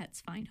help pets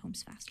find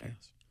homes faster.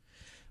 Yes.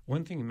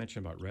 One thing you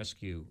mentioned about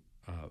rescue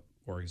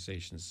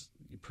organizations,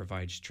 you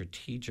provide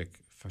strategic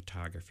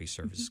photography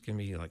services. Give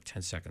me like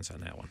 10 seconds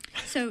on that one.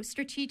 So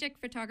strategic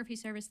photography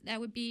service, that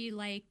would be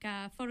like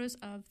photos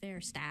of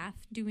their staff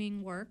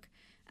doing work.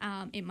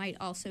 It might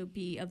also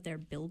be of their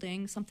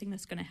building, something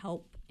that's going to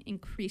help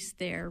increase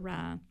their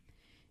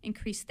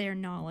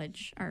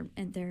knowledge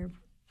and their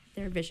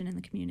vision in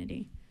the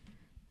community.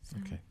 So,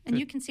 okay. And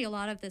you can see a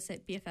lot of this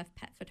at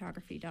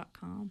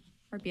bffpetphotography.com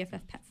or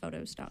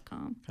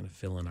bffpetphotos.com. Kind of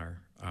fill in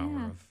our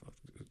hour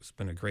it's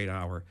been a great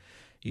hour.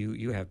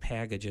 You have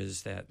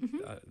packages that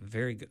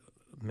very good,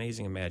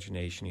 amazing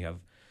imagination. You have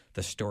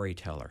the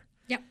storyteller.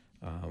 Yep.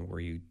 Where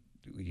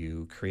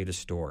you create a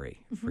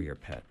story for your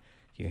pet.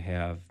 You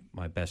have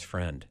My Best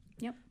Friend.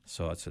 Yep.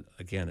 So it's a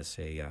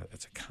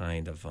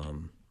kind of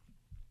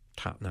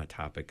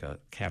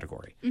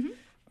category.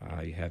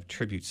 You have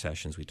tribute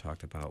sessions we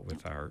talked about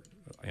with our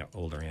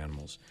older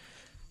animals.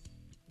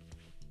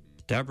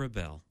 Deborah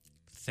Bell,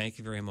 thank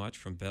you very much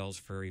from Bell's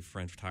Furry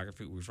Friend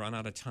Photography. We've run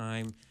out of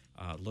time.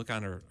 Look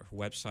on her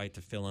website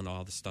to fill in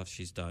all the stuff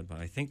she's done. But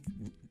I think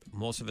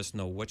most of us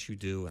know what you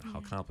do and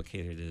how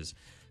complicated it is.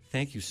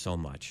 Thank you so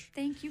much.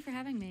 Thank you for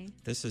having me.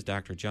 This is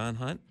Dr. John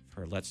Hunt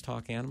for Let's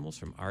Talk Animals,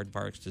 from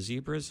Aardvarks to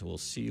Zebras. We'll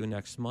see you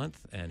next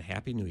month, and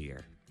Happy New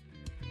Year.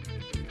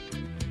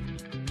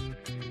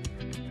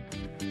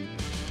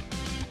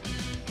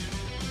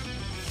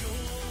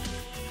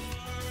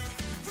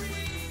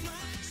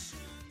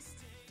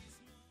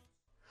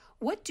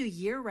 What do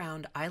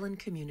year-round island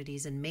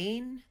communities in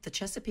Maine, the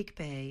Chesapeake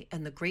Bay,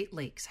 and the Great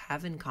Lakes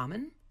have in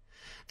common?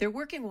 Their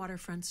working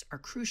waterfronts are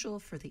crucial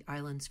for the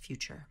island's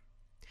future.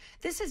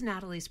 This is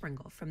Natalie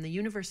Springle from the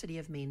University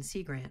of Maine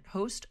Sea Grant,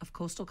 host of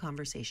Coastal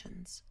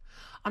Conversations.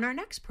 On our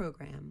next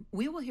program,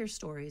 we will hear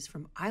stories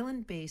from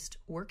island-based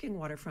working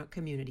waterfront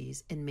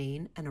communities in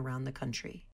Maine and around the country.